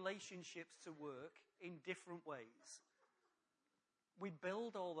cause relationships to work in different ways. We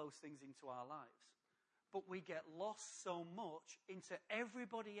build all those things into our lives, but we get lost so much into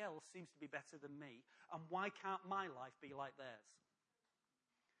everybody else seems to be better than me, and why can't my life be like theirs?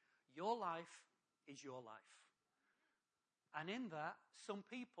 Your life is your life. And in that, some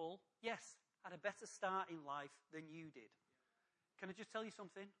people, yes, had a better start in life than you did. Can I just tell you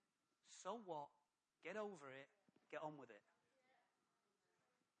something? So what? Get over it. Get on with it.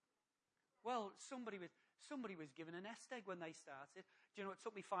 Well, somebody was given a nest egg when they started. Do you know, it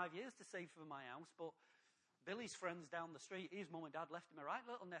took me 5 years to save for my house, but Billy's friends down the street, his mum and dad left him a right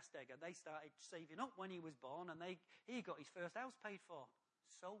little nest egg, and they started saving up when he was born, and he got his first house paid for.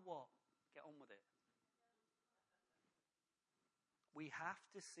 So what? Get on with it. We have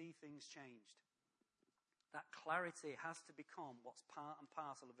to see things changed. That clarity has to become what's part and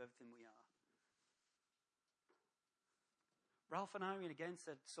parcel of everything we are. Ralph and Irene again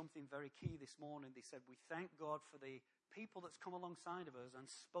said something very key this morning. They said, we thank God for the people that's come alongside of us and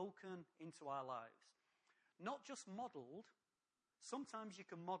spoken into our lives. Not just modelled. Sometimes you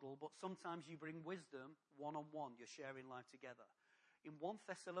can model, but sometimes you bring wisdom one-on-one. You're sharing life together. In 1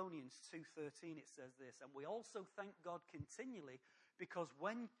 Thessalonians 2:13 it says this, and we also thank God continually because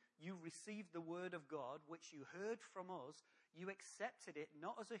when you received the word of God, which you heard from us, you accepted it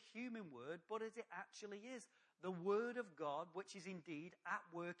not as a human word, but as it actually is, the word of God, which is indeed at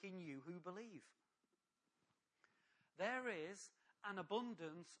work in you who believe. There is an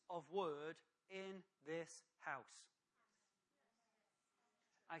abundance of word in this house.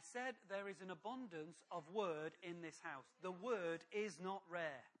 I said there is an abundance of word in this house. The word is not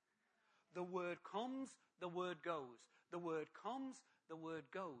rare. The word comes, the word goes. The word comes, the word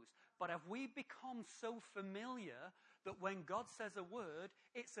goes. But have we become so familiar that when God says a word,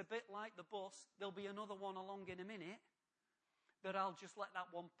 it's a bit like the bus, there'll be another one along in a minute, that I'll just let that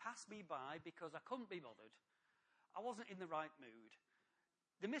one pass me by because I couldn't be bothered. I wasn't in the right mood.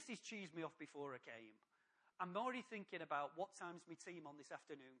 The missus cheesed me off before I came. I'm already thinking about what time's my team on this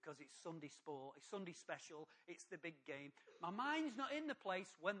afternoon because it's Sunday sport, it's Sunday special, it's the big game. My mind's not in the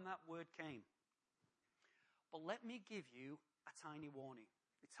place when that word came. But let me give you a tiny warning.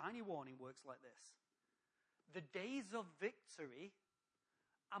 The tiny warning works like this. The days of victory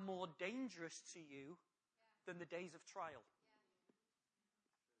are more dangerous to you than the days of trial.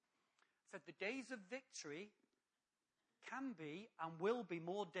 So the days of victory can be and will be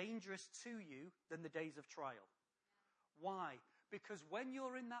more dangerous to you than the days of trial. Why? Because when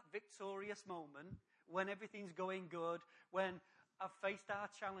you're in that victorious moment, when everything's going good, when I've faced our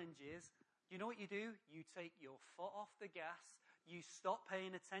challenges, you know what you do? You take your foot off the gas, you stop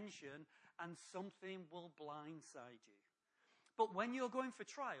paying attention, and something will blindside you. But when you're going for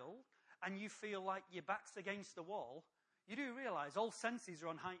trial and you feel like your back's against the wall, you do realise all senses are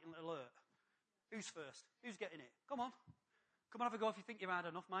on heightened alert. Who's first? Who's getting it? Come on. Come on, have a go if you think you've had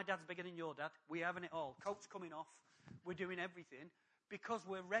enough. My dad's bigger than your dad. We're having it all. Coat's coming off. We're doing everything because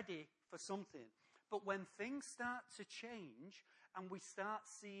we're ready for something. But when things start to change and we start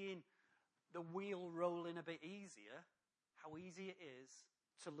seeing the wheel rolling a bit easier, how easy it is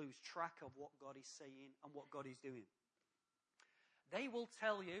to lose track of what God is saying and what God is doing. They will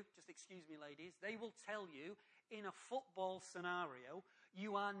tell you, just excuse me ladies, they will tell you in a football scenario,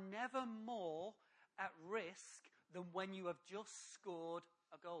 you are never more at risk than when you have just scored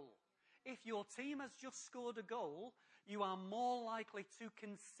a goal. If your team has just scored a goal, you are more likely to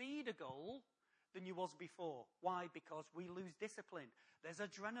concede a goal than you was before. Why? Because we lose discipline. There's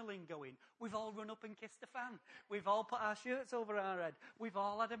adrenaline going. We've all run up and kissed the fan. We've all put our shirts over our head. We've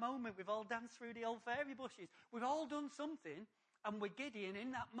all had a moment. We've all danced through the old fairy bushes. We've all done something, and we're giddy, and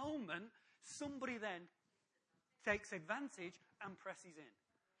in that moment, somebody then takes advantage and presses in.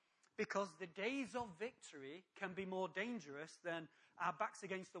 Because the days of victory can be more dangerous than our backs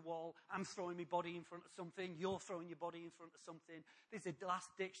against the wall, I'm throwing my body in front of something, you're throwing your body in front of something, there's a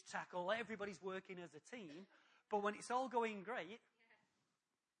last-ditch tackle, everybody's working as a team. But when it's all going great,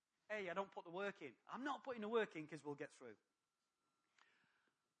 hey, I don't put the work in. I'm not putting the work in because we'll get through.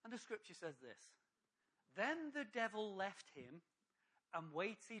 And the scripture says this. Then the devil left him and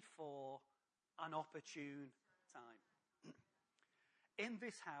waited for an opportune time. In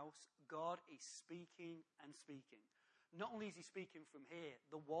this house, God is speaking and speaking. Not only is he speaking from here,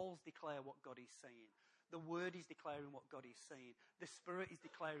 the walls declare what God is saying. The word is declaring what God is saying. The Spirit is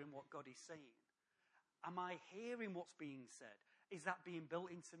declaring what God is saying. Am I hearing what's being said? Is that being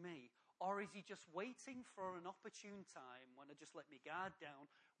built into me? Or is he just waiting for an opportune time when I just let my guard down,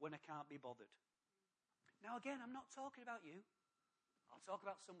 when I can't be bothered? Now again, I'm not talking about you. I'll talk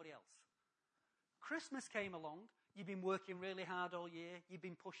about somebody else. Christmas came along. You've been working really hard all year. You've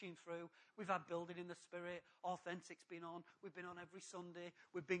been pushing through. We've had Building in the Spirit. Authentic's been on. We've been on every Sunday.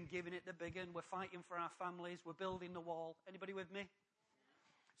 We've been giving it the big one. We're fighting for our families. We're building the wall. Anybody with me?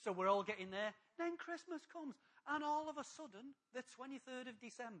 So we're all getting there. Then Christmas comes. And all of a sudden, the 23rd of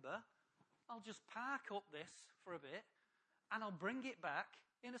December, I'll just park up this for a bit. And I'll bring it back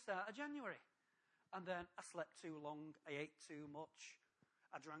in the start of January. And then I slept too long. I ate too much.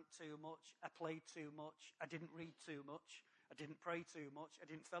 I drank too much. I played too much. I didn't read too much. I didn't pray too much. I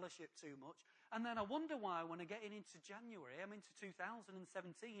didn't fellowship too much. And then I wonder why when I'm getting into January, I'm into 2017,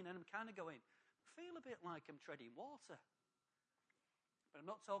 and I'm kind of going, I feel a bit like I'm treading water. But I'm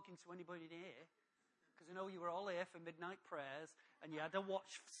not talking to anybody here, because I know you were all here for midnight prayers, and you had a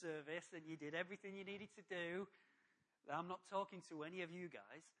watch service, and you did everything you needed to do. I'm not talking to any of you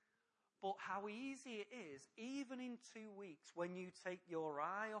guys. But how easy it is, even in 2 weeks, when you take your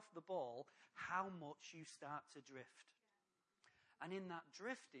eye off the ball, how much you start to drift. And in that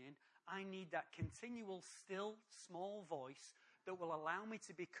drifting, I need that continual, still, small voice that will allow me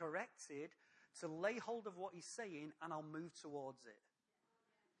to be corrected, to lay hold of what he's saying, and I'll move towards it.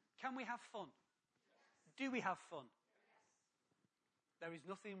 Can we have fun? Do we have fun? There is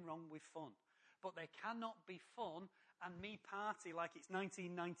nothing wrong with fun. But there cannot be fun and me party like it's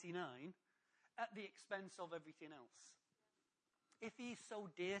 1999 at the expense of everything else. If he's so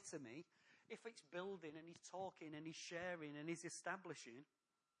dear to me, if it's building and he's talking and he's sharing and he's establishing,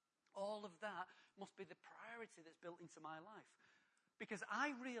 all of that must be the priority that's built into my life. Because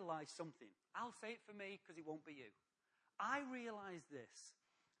I realise something. I'll say it for me because it won't be you. I realise this.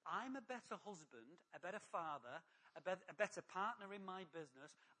 I'm a better husband, a better father, a better partner in my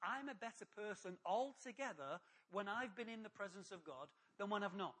business. I'm a better person altogether when I've been in the presence of God than when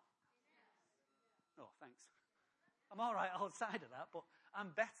I've not. Oh, thanks. I'm all right outside of that, but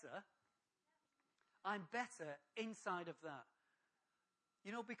I'm better. I'm better inside of that.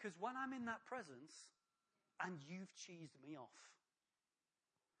 You know, because when I'm in that presence, and you've cheesed me off,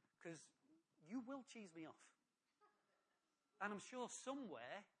 because you will cheese me off. And I'm sure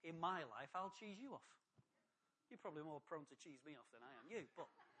somewhere in my life I'll cheese you off. You're probably more prone to cheese me off than I am you. But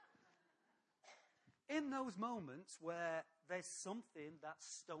in those moments where there's something that's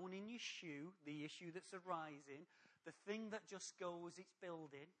stone in your shoe, the issue that's arising, the thing that just goes, it's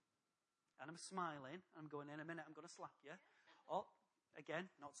building, and I'm smiling, I'm going, in a minute I'm going to slap you. Oh,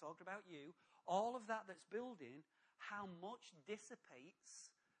 again, not talking about you. All of that that's building, how much dissipates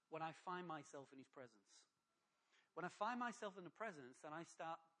when I find myself in his presence. When I find myself in the presence, and I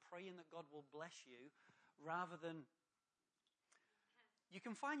start praying that God will bless you, rather than... You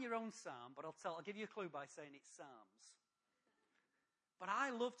can find your own psalm, but I'll give you a clue by saying it's psalms. But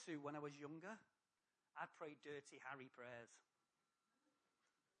I love to, when I was younger, I'd pray Dirty Harry prayers.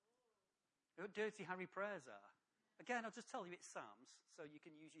 You know what Dirty Harry prayers are? Again, I'll just tell you it's psalms, so you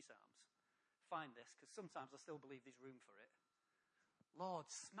can use your psalms. Find this, because sometimes I still believe there's room for it. Lord,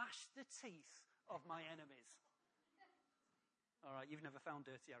 smash the teeth of my enemies. All right, you've never found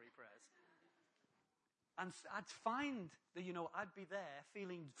Dirty Harry prayers. And I'd find that, I'd be there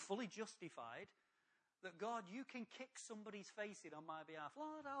feeling fully justified that, God, you can kick somebody's face in on my behalf.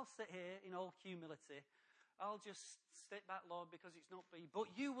 Lord, I'll sit here in all humility. I'll just sit back, Lord, because it's not me.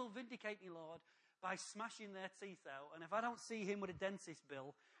 But you will vindicate me, Lord, by smashing their teeth out. And if I don't see him with a dentist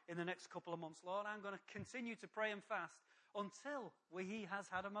bill in the next couple of months, Lord, I'm going to continue to pray and fast until he has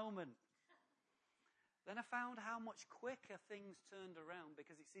had a moment. Then I found how much quicker things turned around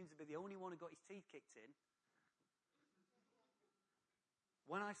because it seems to be the only one who got his teeth kicked in.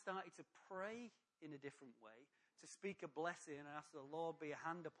 When I started to pray in a different way, to speak a blessing and ask the Lord be a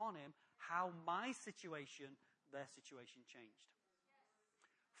hand upon him, how my situation, their situation changed.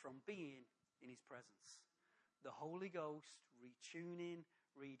 From being in his presence. The Holy Ghost retuning,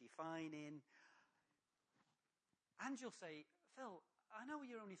 redefining. And you'll say, Phil, I know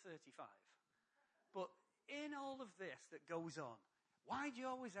you're only 35. But in all of this that goes on, why do you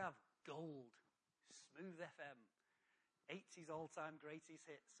always have gold, smooth FM, 80s all-time greatest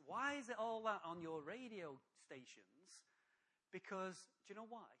hits? Why is it all that on your radio stations? Because, do you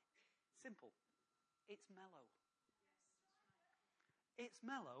know why? Simple. It's mellow. It's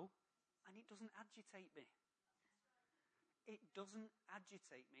mellow, and it doesn't agitate me. It doesn't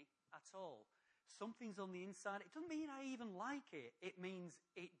agitate me at all. Something's on the inside. It doesn't mean I even like it. It means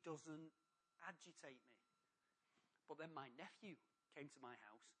it doesn't agitate me. But then my nephew came to my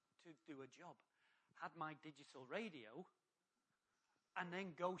house to do a job. Had my digital radio and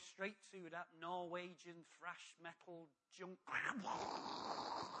then go straight to that Norwegian thrash metal junk.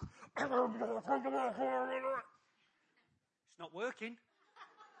 It's not working.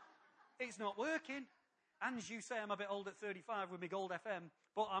 It's not working. And as you say, I'm a bit old at 35 with my gold FM,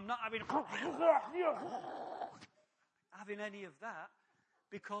 but I'm not having any of that,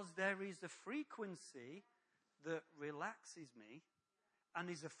 because there is a frequency that relaxes me and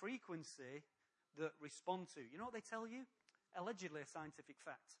is a frequency that respond to. You know what they tell you? Allegedly a scientific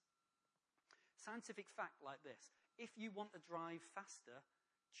fact. Scientific fact like this. If you want to drive faster,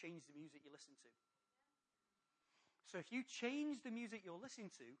 change the music you listen to. So if you change the music you're listening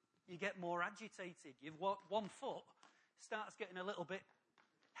to, you get more agitated. You've one foot starts getting a little bit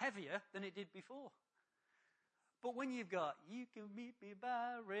heavier than it did before. But when you've got, you can meet me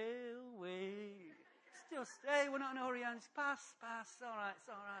by railway. It's just, hey, we're not in a hurry, and it's pass, all right, it's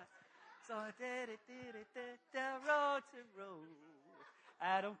all right. So I did it, road to road.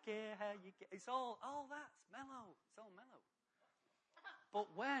 I don't care how you get, it's all that's mellow. It's all mellow. But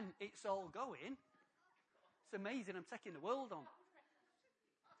when it's all going, it's amazing. I'm taking the world on.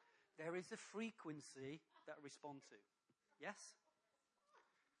 There is a frequency that I respond to. Yes?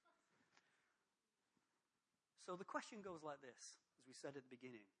 So the question goes like this, as we said at the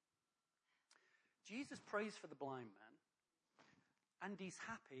beginning. Jesus prays for the blind man, and he's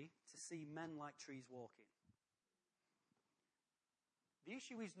happy to see men like trees walking. The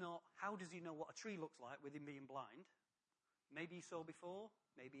issue is not, how does he know what a tree looks like with him being blind? Maybe he saw before,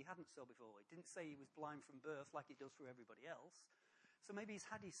 maybe he hadn't saw before. It didn't say he was blind from birth like it does for everybody else. So maybe he's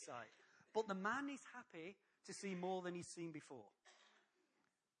had his sight. But the man is happy to see more than he's seen before.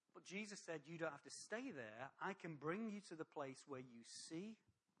 But Jesus said, you don't have to stay there. I can bring you to the place where you see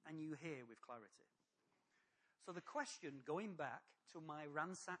and you hear with clarity. So the question, going back to my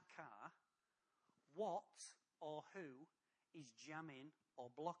ransacked car, what or who is jamming or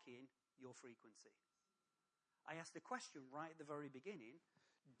blocking your frequency? I asked the question right at the very beginning,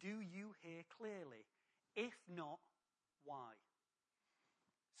 do you hear clearly? If not, why?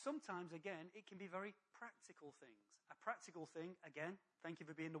 Sometimes, again, it can be very practical things. A practical thing, again, thank you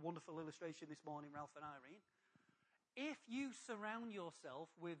for being the wonderful illustration this morning, Ralph and Irene. If you surround yourself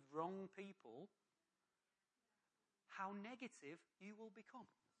with wrong people, how negative you will become.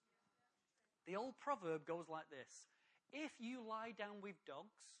 The old proverb goes like this. If you lie down with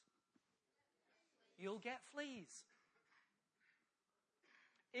dogs, you'll get fleas.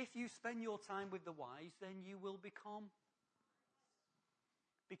 If you spend your time with the wise, then you will become...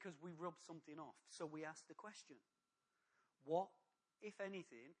 Because we rub something off. So we ask the question, what, if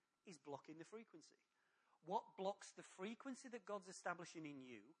anything, is blocking the frequency? What blocks the frequency that God's establishing in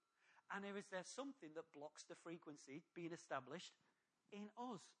you? And is there something that blocks the frequency being established in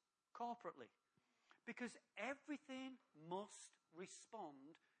us, corporately? Because everything must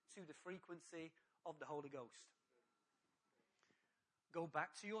respond to the frequency of the Holy Ghost. Go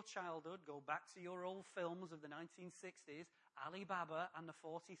back to your childhood, go back to your old films of the 1960s, Ali Baba and the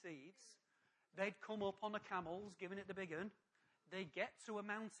 40 Thieves. They'd come up on the camels, giving it the big un. They get to a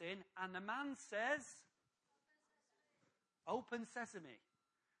mountain, and the man says, open sesame.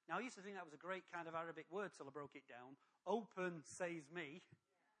 Now, I used to think that was a great kind of Arabic word till I broke it down. Open says me.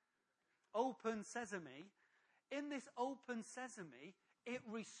 Open sesame. In this open sesame, it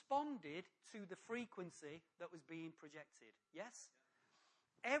responded to the frequency that was being projected. Yes?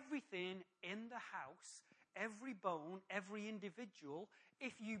 Everything in the house, every bone, every individual,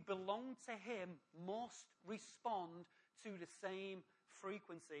 if you belong to him, must respond to the same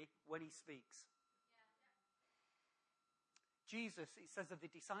frequency when he speaks. Jesus, it says of the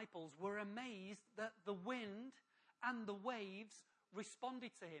disciples, were amazed that the wind and the waves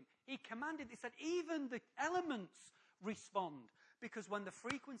responded to him. He commanded, he said, even the elements respond. Because when the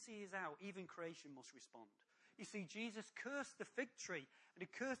frequency is out, even creation must respond. You see, Jesus cursed the fig tree,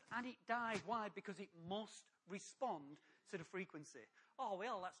 and it died. Why? Because it must respond to the frequency. Oh,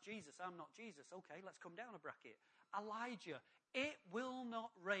 well, that's Jesus. I'm not Jesus. Okay, let's come down a bracket. Elijah, it will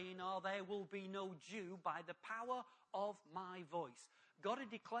not rain, or there will be no dew by the power of my voice. God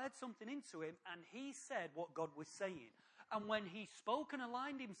had declared something into him, and he said what God was saying. And when he spoke and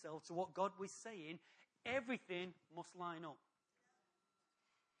aligned himself to what God was saying, everything must line up.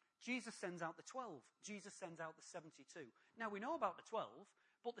 Jesus sends out the 12. Jesus sends out the 72. Now, we know about the 12,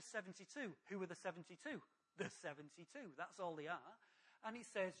 but the 72, who are the 72? The 72, that's all they are. And it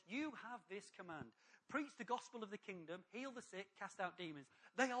says, you have this command. Preach the gospel of the kingdom, heal the sick, cast out demons.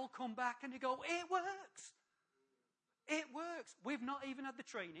 They all come back and they go, it works. It works. We've not even had the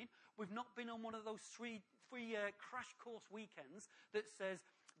training. We've not been on one of those three crash course weekends that says,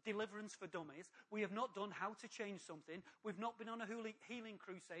 Deliverance for Dummies. We have not done How to Change Something. We've not been on a healing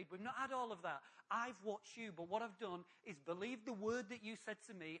crusade. We've not had all of that. I've watched you, but what I've done is believe the word that you said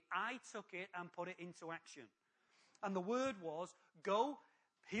to me. I took it and put it into action. And the word was, go,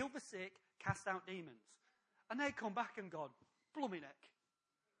 heal the sick, cast out demons. And they come back and gone, blummy neck.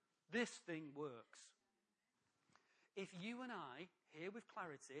 This thing works. If you and I hear with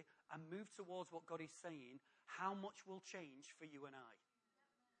clarity and move towards what God is saying, how much will change for you and I?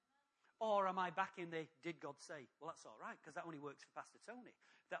 Or am I back in the, did God say? Well, that's all right, because that only works for Pastor Tony.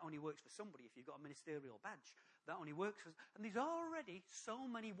 That only works for somebody if you've got a ministerial badge. That only works for... And there's already so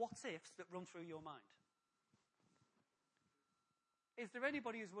many what-ifs that run through your mind. Is there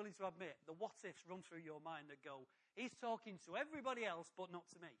anybody who's willing to admit the what-ifs run through your mind that go, he's talking to everybody else but not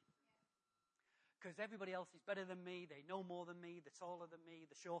to me? Because everybody else is better than me, they know more than me, they're taller than me,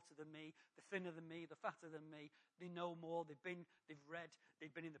 they're shorter than me, they're thinner than me, they're fatter than me, they know more, they've read,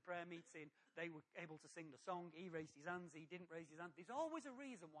 they've been in the prayer meeting, they were able to sing the song, he raised his hands, he didn't raise his hands. There's always a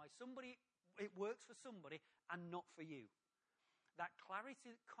reason why it works for somebody and not for you. That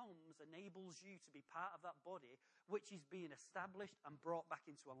clarity that comes enables you to be part of that body which is being established and brought back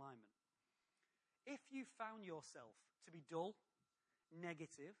into alignment. If you found yourself to be dull,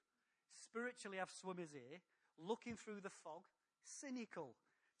 negative, spiritually have swimmer's ear, looking through the fog, cynical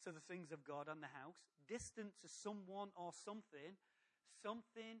to the things of God and the house, distant to someone or something,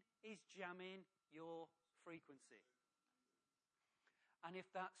 something is jamming your frequency. And if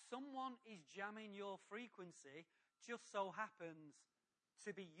that someone is jamming your frequency, just so happens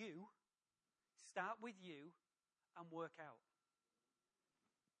to be you, start with you and work out.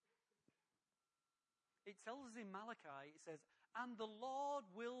 It tells us in Malachi, it says, and the Lord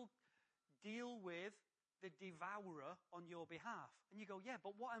will deal with the devourer on your behalf. And you go, yeah,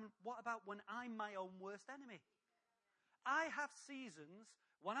 but what about when I'm my own worst enemy? I have seasons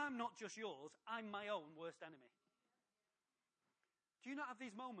when I'm not just yours, I'm my own worst enemy. Do you not have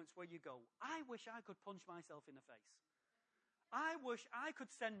these moments where you go, I wish I could punch myself in the face. I wish I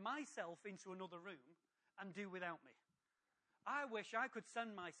could send myself into another room and do without me. I wish I could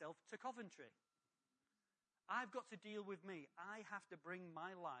send myself to Coventry. I've got to deal with me. I have to bring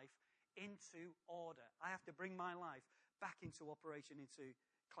my life into order. I have to bring my life back into operation, into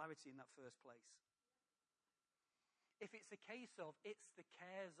clarity in that first place. If it's a case of, it's the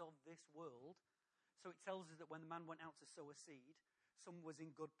cares of this world, so it tells us that when the man went out to sow a seed, some was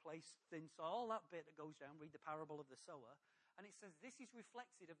in good place, thin soil, all that bit that goes down, read the parable of the sower, and it says this is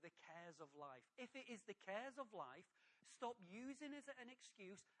reflected of the cares of life. If it is the cares of life, stop using it as an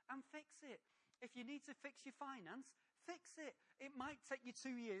excuse and fix it. If you need to fix your finance, fix it. It might take you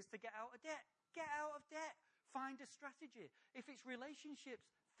 2 years to get out of debt. Get out of debt. Find a strategy. If it's relationships,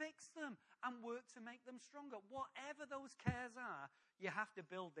 fix them and work to make them stronger. Whatever those cares are, you have to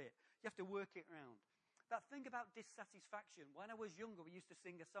build it. You have to work it around. That thing about dissatisfaction, when I was younger, we used to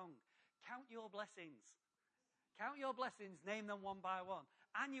sing a song, count your blessings. Count your blessings, name them one by one.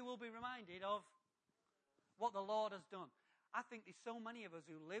 And you will be reminded of what the Lord has done. I think there's so many of us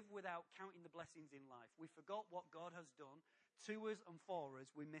who live without counting the blessings in life. We forgot what God has done to us and for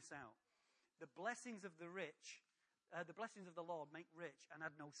us. We miss out. The blessings of the rich, the blessings of the Lord make rich and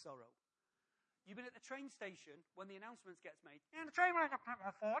add no sorrow. You've been at the train station when the announcements gets made. And the train line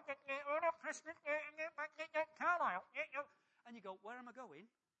and you go, where am I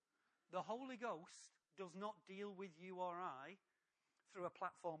going? The Holy Ghost does not deal with you or I through a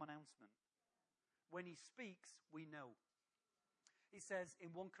platform announcement. When he speaks, we know. He says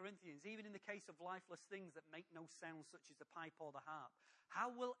in 1 Corinthians, even in the case of lifeless things that make no sound, such as the pipe or the harp,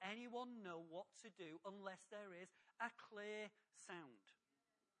 how will anyone know what to do unless there is a clear sound?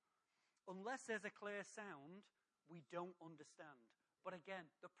 Unless there's a clear sound, we don't understand. But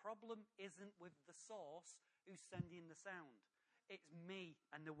again, the problem isn't with the source who's sending the sound. It's me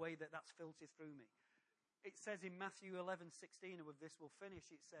and the way that that's filtered through me. It says in Matthew 11:16, and with this we'll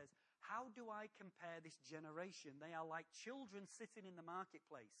finish, it says, how do I compare this generation? They are like children sitting in the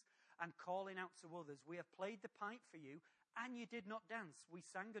marketplace and calling out to others. We have played the pipe for you, and you did not dance. We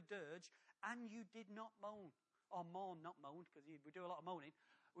sang a dirge, and you did not moan. Or mourn, not moan, because we do a lot of moaning.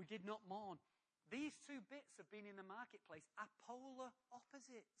 We did not mourn. These two bits of being in the marketplace are polar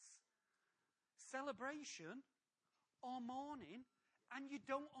opposites. Celebration or mourning, and you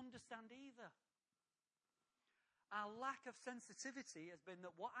don't understand either. Our lack of sensitivity has been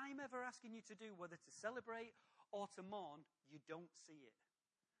that what I'm ever asking you to do, whether to celebrate or to mourn, you don't see it.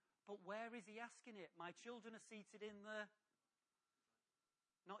 But where is he asking it? My children are seated in the...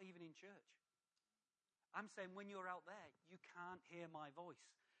 Not even in church. I'm saying when you're out there, you can't hear my voice.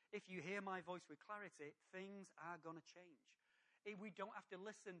 If you hear my voice with clarity, things are going to change. We don't have to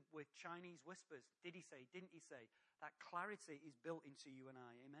listen with Chinese whispers. Did he say? Didn't he say? That clarity is built into you and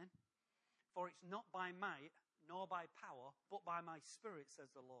I. Amen? For it's not by might, nor by power, but by my Spirit, says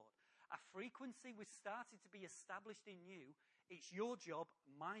the Lord. A frequency was started to be established in you. It's your job,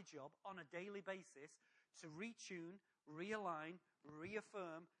 my job, on a daily basis to retune, realign,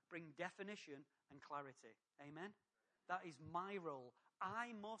 reaffirm, bring definition and clarity. Amen? That is my role.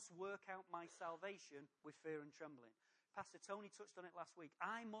 I must work out my salvation with fear and trembling. Pastor Tony touched on it last week.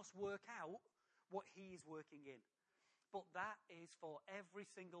 I must work out what he is working in. But that is for every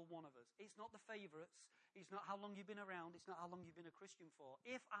single one of us. It's not the favorites. It's not how long you've been around. It's not how long you've been a Christian for.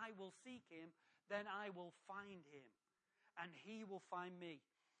 If I will seek him, then I will find him. And he will find me.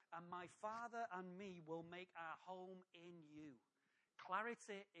 And my Father and me will make our home in you.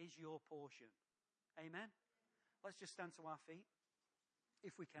 Clarity is your portion. Amen? Let's just stand to our feet,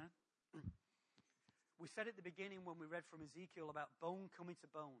 if we can. We said at the beginning when we read from Ezekiel about bone coming to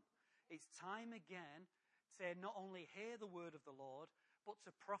bone. It's time again to not only hear the word of the Lord, but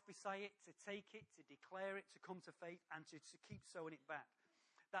to prophesy it, to take it, to declare it, to come to faith, and to keep sowing it back.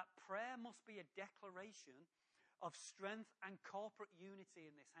 That prayer must be a declaration of strength and corporate unity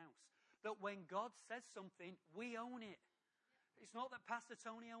in this house. That when God says something, we own it. It's not that Pastor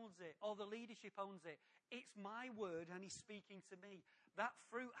Tony owns it or the leadership owns it. It's my word and he's speaking to me. That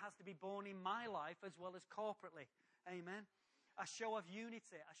fruit has to be born in my life as well as corporately. Amen. A show of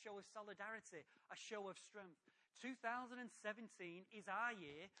unity, a show of solidarity, a show of strength. 2017 is our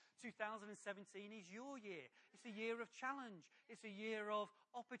year. 2017 is your year. It's a year of challenge. It's a year of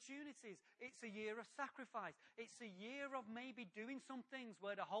opportunities. It's a year of sacrifice. It's a year of maybe doing some things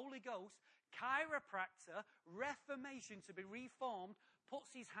where the Holy Ghost, chiropractor, reformation to be reformed,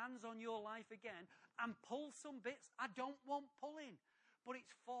 puts his hands on your life again and pulls some bits I don't want pulling. But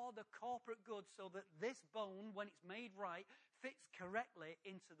it's for the corporate good so that this bone, when it's made right, fits correctly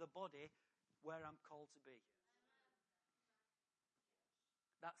into the body where I'm called to be.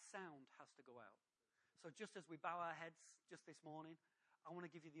 That sound has to go out. So just as we bow our heads just this morning, I want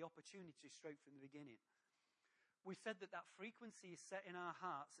to give you the opportunity straight from the beginning. We said that frequency is set in our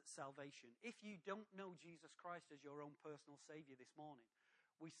hearts at salvation. If you don't know Jesus Christ as your own personal Savior this morning,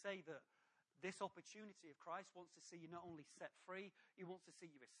 we say that this opportunity of Christ wants to see you not only set free, he wants to see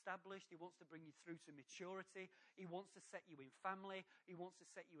you established, he wants to bring you through to maturity, he wants to set you in family, he wants to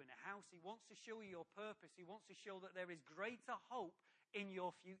set you in a house, he wants to show you your purpose, he wants to show that there is greater hope in your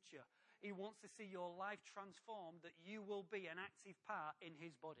future. He wants to see your life transformed, that you will be an active part in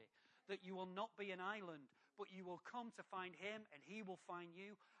his body, that you will not be an island, but you will come to find him and he will find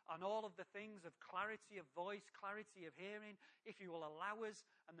you, on all of the things of clarity of voice, clarity of hearing. If you will allow us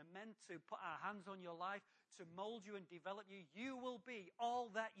and the men to put our hands on your life, to mold you and develop you, you will be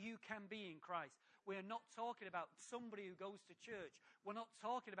all that you can be in Christ. We're not talking about somebody who goes to church. We're not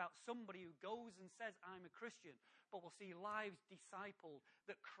talking about somebody who goes and says, I'm a Christian. But we'll see lives discipled,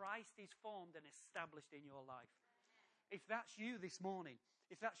 that Christ is formed and established in your life. If that's you this morning,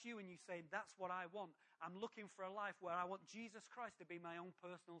 if that's you and you say, that's what I want, I'm looking for a life where I want Jesus Christ to be my own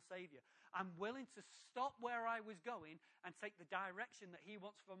personal Savior. I'm willing to stop where I was going and take the direction that he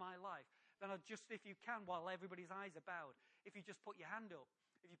wants for my life. Then I'll just, if you can, while everybody's eyes are bowed, if you just put your hand up.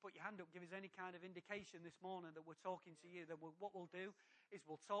 If you put your hand up, give us any kind of indication this morning that we're talking to you. Then what we'll do is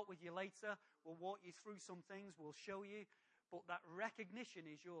we'll talk with you later. We'll walk you through some things. We'll show you. But that recognition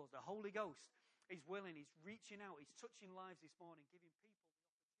is yours. The Holy Ghost is willing. He's reaching out. He's touching lives this morning, giving people.